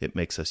way. It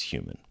makes us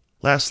human.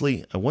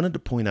 Lastly, I wanted to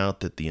point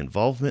out that the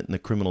involvement in the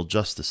criminal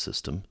justice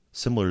system,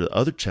 similar to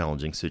other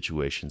challenging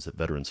situations that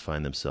veterans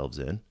find themselves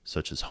in,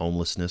 such as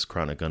homelessness,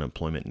 chronic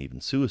unemployment, and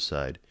even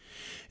suicide,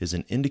 is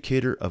an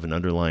indicator of an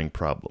underlying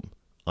problem: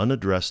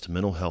 unaddressed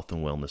mental health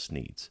and wellness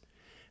needs.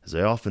 As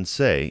I often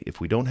say,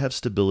 if we don't have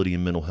stability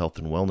in mental health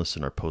and wellness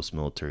in our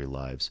post-military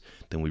lives,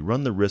 then we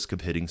run the risk of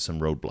hitting some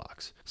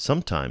roadblocks.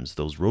 Sometimes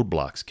those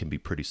roadblocks can be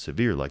pretty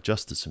severe, like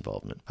justice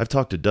involvement. I've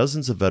talked to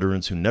dozens of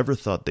veterans who never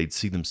thought they'd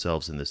see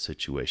themselves in this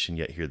situation,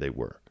 yet here they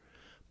were.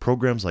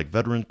 Programs like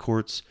veteran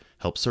courts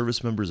help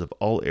service members of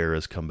all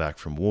eras come back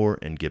from war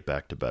and get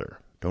back to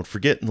better. Don't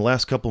forget, in the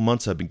last couple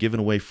months, I've been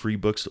giving away free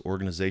books to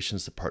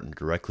organizations that partner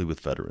directly with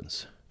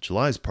veterans.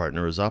 July's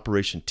partner is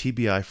Operation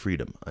TBI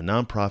Freedom, a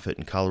nonprofit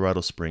in Colorado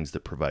Springs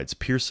that provides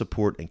peer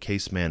support and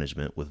case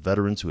management with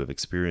veterans who have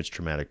experienced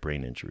traumatic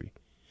brain injury.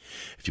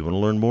 If you want to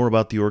learn more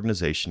about the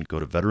organization, go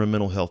to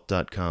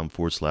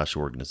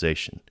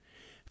veteranmentalhealth.com/organization.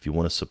 If you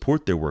want to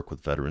support their work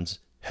with veterans,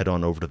 head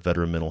on over to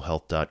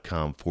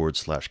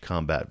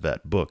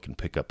veteranmentalhealth.com/combatvetbook and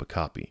pick up a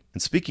copy.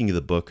 And speaking of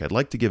the book, I'd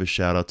like to give a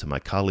shout out to my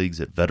colleagues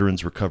at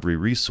Veterans Recovery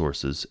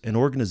Resources, an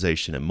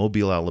organization in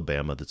Mobile,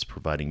 Alabama that's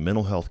providing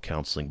mental health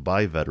counseling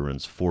by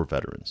veterans for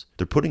veterans.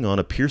 They're putting on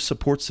a peer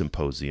support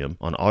symposium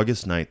on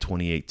August 9,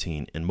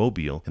 2018 in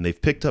Mobile, and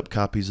they've picked up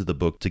copies of the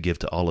book to give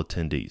to all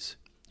attendees.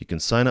 You can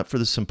sign up for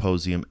the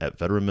symposium at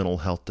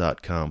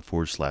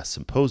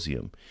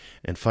veteranmentalhealth.com/symposium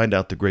and find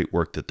out the great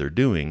work that they're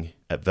doing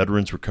at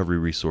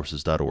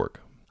veteransrecoveryresources.org.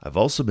 I've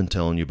also been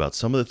telling you about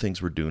some of the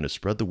things we're doing to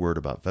spread the word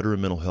about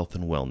veteran mental health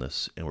and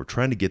wellness, and we're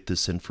trying to get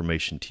this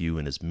information to you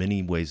in as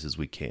many ways as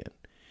we can.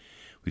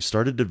 We've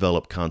started to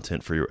develop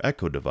content for your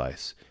Echo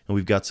device, and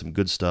we've got some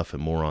good stuff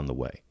and more on the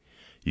way.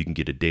 You can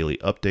get a daily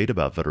update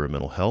about veteran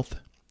mental health,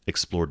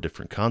 explore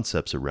different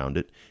concepts around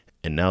it,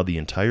 and now the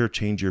entire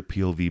Change Your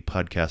POV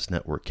podcast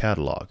network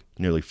catalog,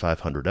 nearly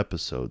 500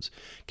 episodes,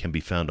 can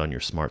be found on your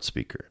smart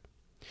speaker.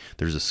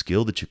 There's a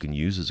skill that you can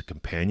use as a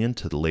companion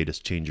to the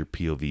latest Change Your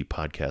POV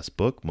podcast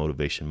book,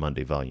 Motivation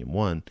Monday Volume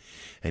 1,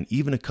 and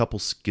even a couple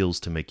skills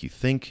to make you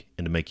think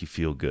and to make you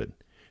feel good.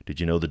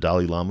 Did you know the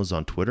Dalai Lama's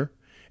on Twitter?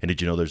 And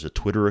did you know there's a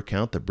Twitter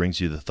account that brings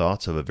you the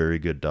thoughts of a very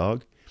good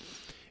dog?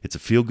 It's a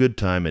feel-good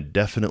time and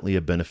definitely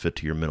a benefit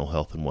to your mental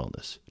health and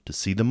wellness. To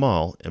see them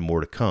all and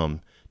more to come,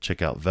 check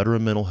out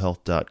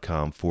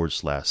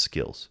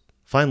veteranmentalhealth.com/skills.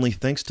 Finally,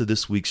 thanks to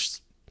this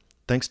week's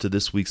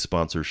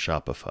sponsor,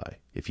 Shopify.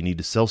 If you need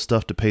to sell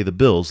stuff to pay the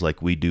bills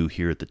like we do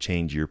here at the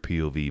Change Your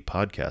POV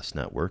podcast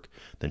network,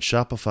 then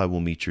Shopify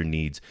will meet your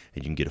needs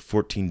and you can get a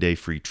 14-day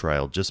free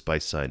trial just by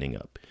signing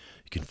up.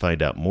 You can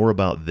find out more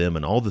about them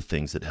and all the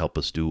things that help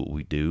us do what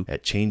we do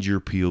at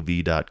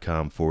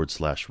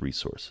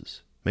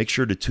changeyourpov.com/resources. Make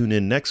sure to tune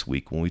in next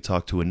week when we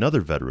talk to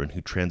another veteran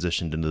who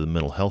transitioned into the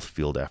mental health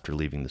field after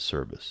leaving the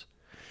service.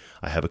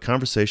 I have a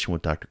conversation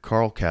with Dr.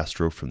 Carl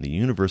Castro from the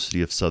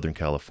University of Southern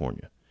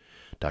California.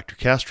 Dr.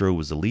 Castro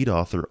was the lead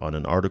author on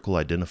an article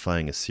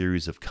identifying a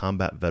series of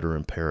combat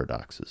veteran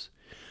paradoxes.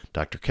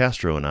 Dr.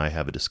 Castro and I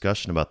have a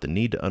discussion about the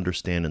need to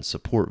understand and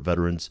support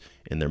veterans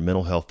in their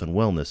mental health and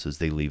wellness as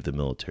they leave the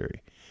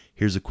military.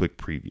 Here's a quick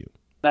preview.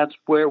 That's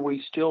where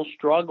we still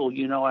struggle,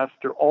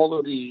 after all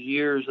of these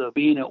years of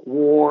being at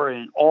war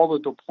and all the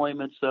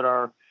deployments that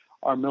our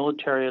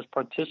military has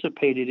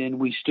participated in,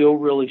 we still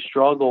really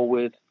struggle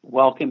with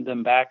welcoming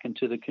them back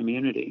into the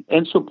community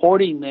and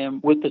supporting them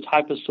with the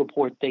type of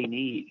support they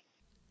need.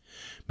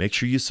 Make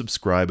sure you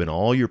subscribe in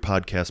all your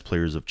podcast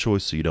players of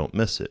choice so you don't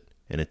miss it.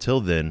 And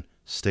until then,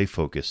 stay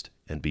focused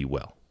and be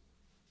well.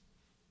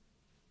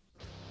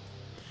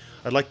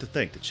 I'd like to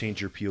thank the Change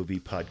Your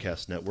POV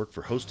podcast network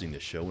for hosting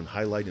this show and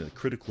highlighting the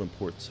critical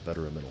importance of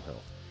veteran mental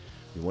health.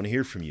 We want to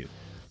hear from you.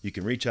 You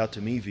can reach out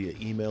to me via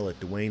email at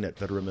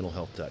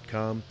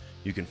dwayne@veteranmentalhealth.com.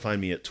 You can find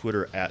me at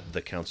Twitter at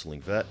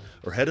 @TheCounselingVet,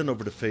 or head on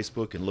over to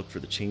Facebook and look for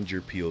the Change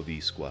Your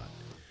POV Squad.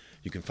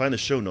 You can find the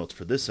show notes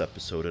for this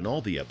episode and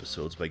all the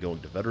episodes by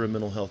going to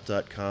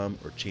veteranmentalhealth.com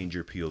or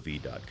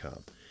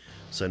changeyourpov.com.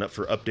 Sign up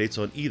for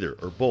updates on either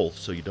or both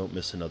so you don't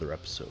miss another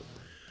episode.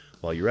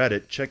 While you're at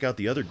it, check out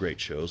the other great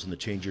shows in the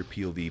Change Your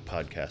POV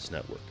podcast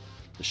network.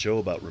 The show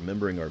about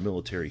remembering our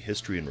military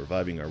history and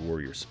reviving our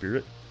warrior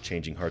spirit,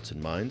 changing hearts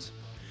and minds.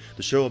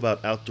 The show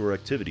about outdoor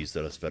activities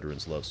that us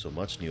veterans love so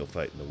much,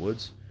 Neophyte in the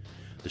Woods.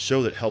 The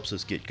show that helps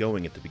us get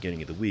going at the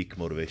beginning of the week,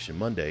 Motivation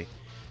Monday.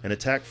 And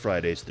Attack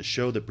Fridays, the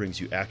show that brings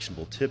you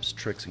actionable tips,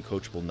 tricks, and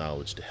coachable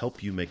knowledge to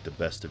help you make the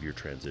best of your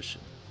transition.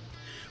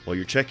 While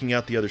you're checking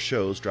out the other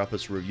shows, drop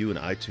us a review in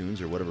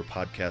iTunes or whatever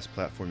podcast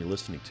platform you're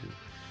listening to.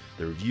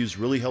 The reviews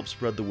really help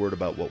spread the word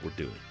about what we're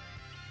doing.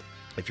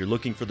 If you're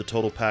looking for the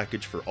total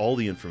package for all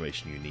the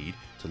information you need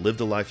to live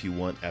the life you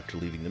want after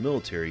leaving the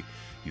military,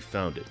 you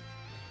found it.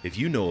 If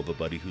you know of a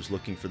buddy who's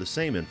looking for the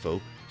same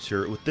info,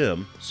 share it with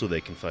them so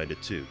they can find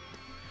it too.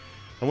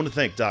 I want to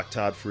thank Doc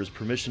Todd for his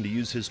permission to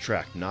use his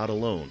track, Not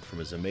Alone, from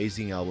his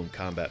amazing album,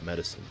 Combat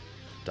Medicine.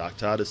 Doc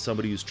Todd is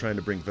somebody who's trying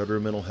to bring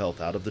veteran mental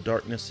health out of the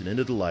darkness and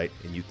into the light,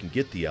 and you can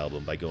get the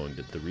album by going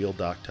to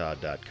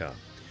therealdoctodd.com.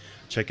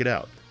 Check it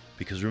out,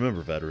 because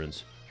remember,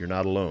 veterans, you're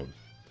not alone.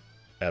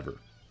 Ever.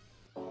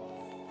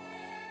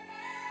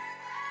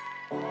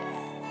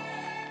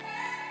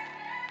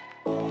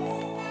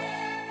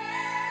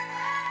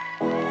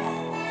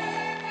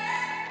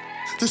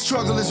 The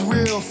struggle is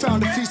real,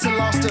 found a feast and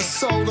lost a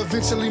soul.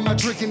 Eventually my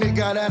drinking, it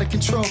got out of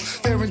control.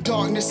 There in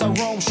darkness I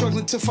roam,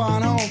 struggling to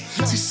find home.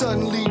 See,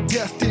 suddenly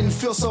death didn't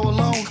feel so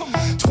alone.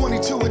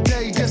 22 a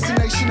day,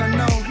 destination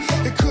unknown.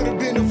 It could have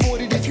been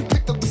avoided if you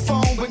picked up the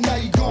phone, but now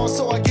you're gone,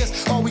 so I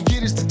guess all we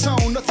get is the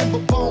tone. Nothing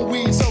but bone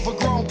weeds,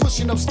 overgrown,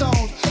 pushing up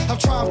stones. I've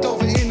triumphed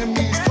over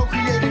enemies,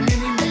 co-created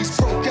mini-me's.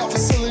 Broke out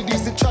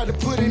facilities that tried to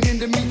put an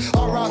end to me.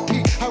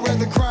 R.I.P. I'd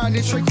rather grind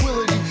in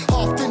tranquility.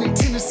 Authentic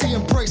tendency,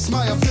 embrace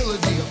my ability.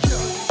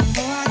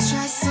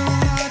 Try so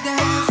hard to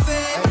have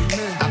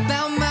faith. I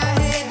bow my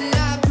head and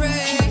I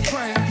pray.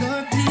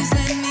 Lord, please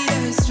lend me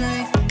the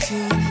strength to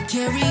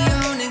carry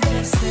on and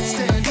keep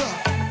standing.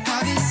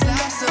 How this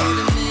life so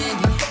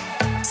demanding,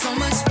 so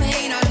much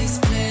pain, all this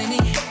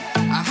planning.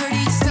 I heard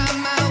each time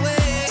my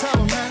way,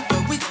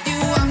 but with you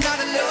I'm not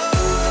alone.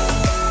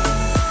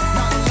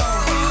 Not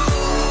alone.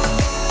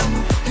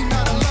 You're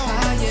not alone.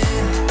 Ah,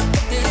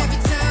 yeah. And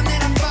every time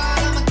that I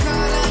fall, I'ma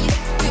call on you,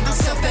 get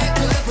myself back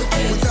up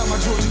again. Without my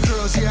Georgia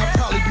girls, yeah, I'd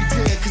probably be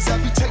dead. Cause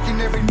I'd be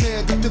taking every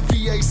med that the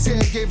VA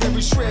said. Gave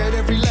every shred,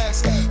 every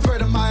last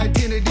thread of my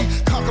identity.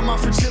 Conquer my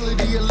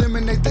fragility,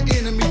 eliminate the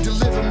enemy.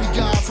 Deliver me,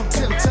 God, from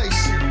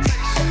temptation.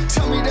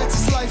 Tell me that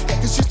this life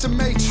is just a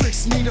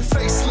matrix. Need a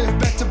facelift,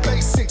 back to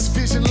basics.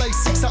 Vision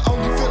LASIX, I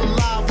only feel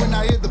alive when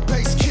I hear the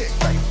bass kick.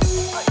 I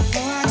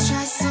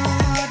try so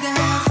hard to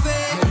have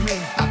faith.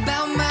 I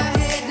bow my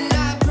head and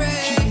I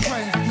pray.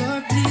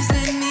 Lord, please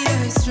lend me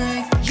the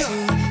strength to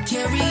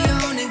carry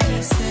on and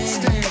keep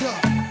standing. Stand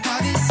up.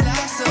 How this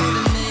life so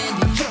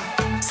demanding,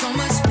 so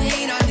much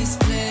pain, all this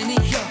planning.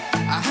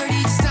 I heard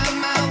each time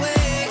my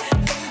way,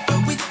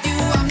 but with you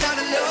I'm not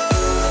alone.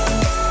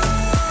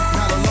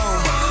 Not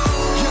alone.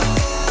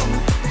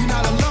 Yeah. You're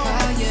not alone.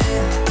 Ah,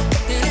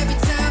 yeah. And every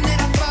time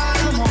that I fall,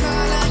 I'ma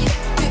call on you,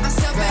 pick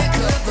myself back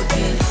up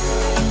again.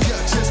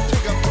 Yeah, just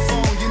pick up the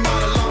phone, you're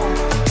not alone.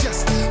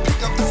 Just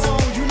pick up the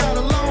phone, you're not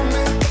alone,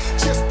 man.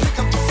 Just pick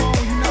up the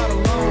phone, you're not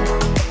alone.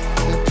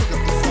 Yeah, pick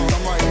up the phone,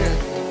 I'm right here.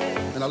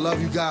 And I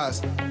love you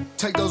guys.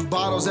 Take those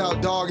bottles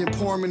out, dog, and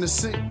pour them in the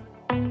sink.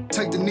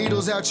 Take the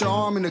needles out your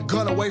arm and the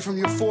gun away from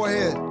your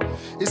forehead.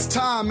 It's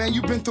time, man,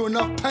 you've been through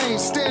enough pain,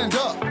 stand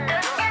up.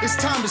 It's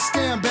time to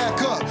stand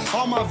back up.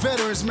 All my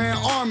veterans, man,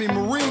 Army,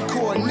 Marine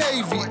Corps,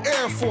 Navy,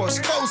 Air Force,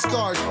 Coast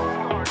Guard.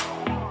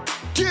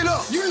 Get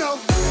up, you know.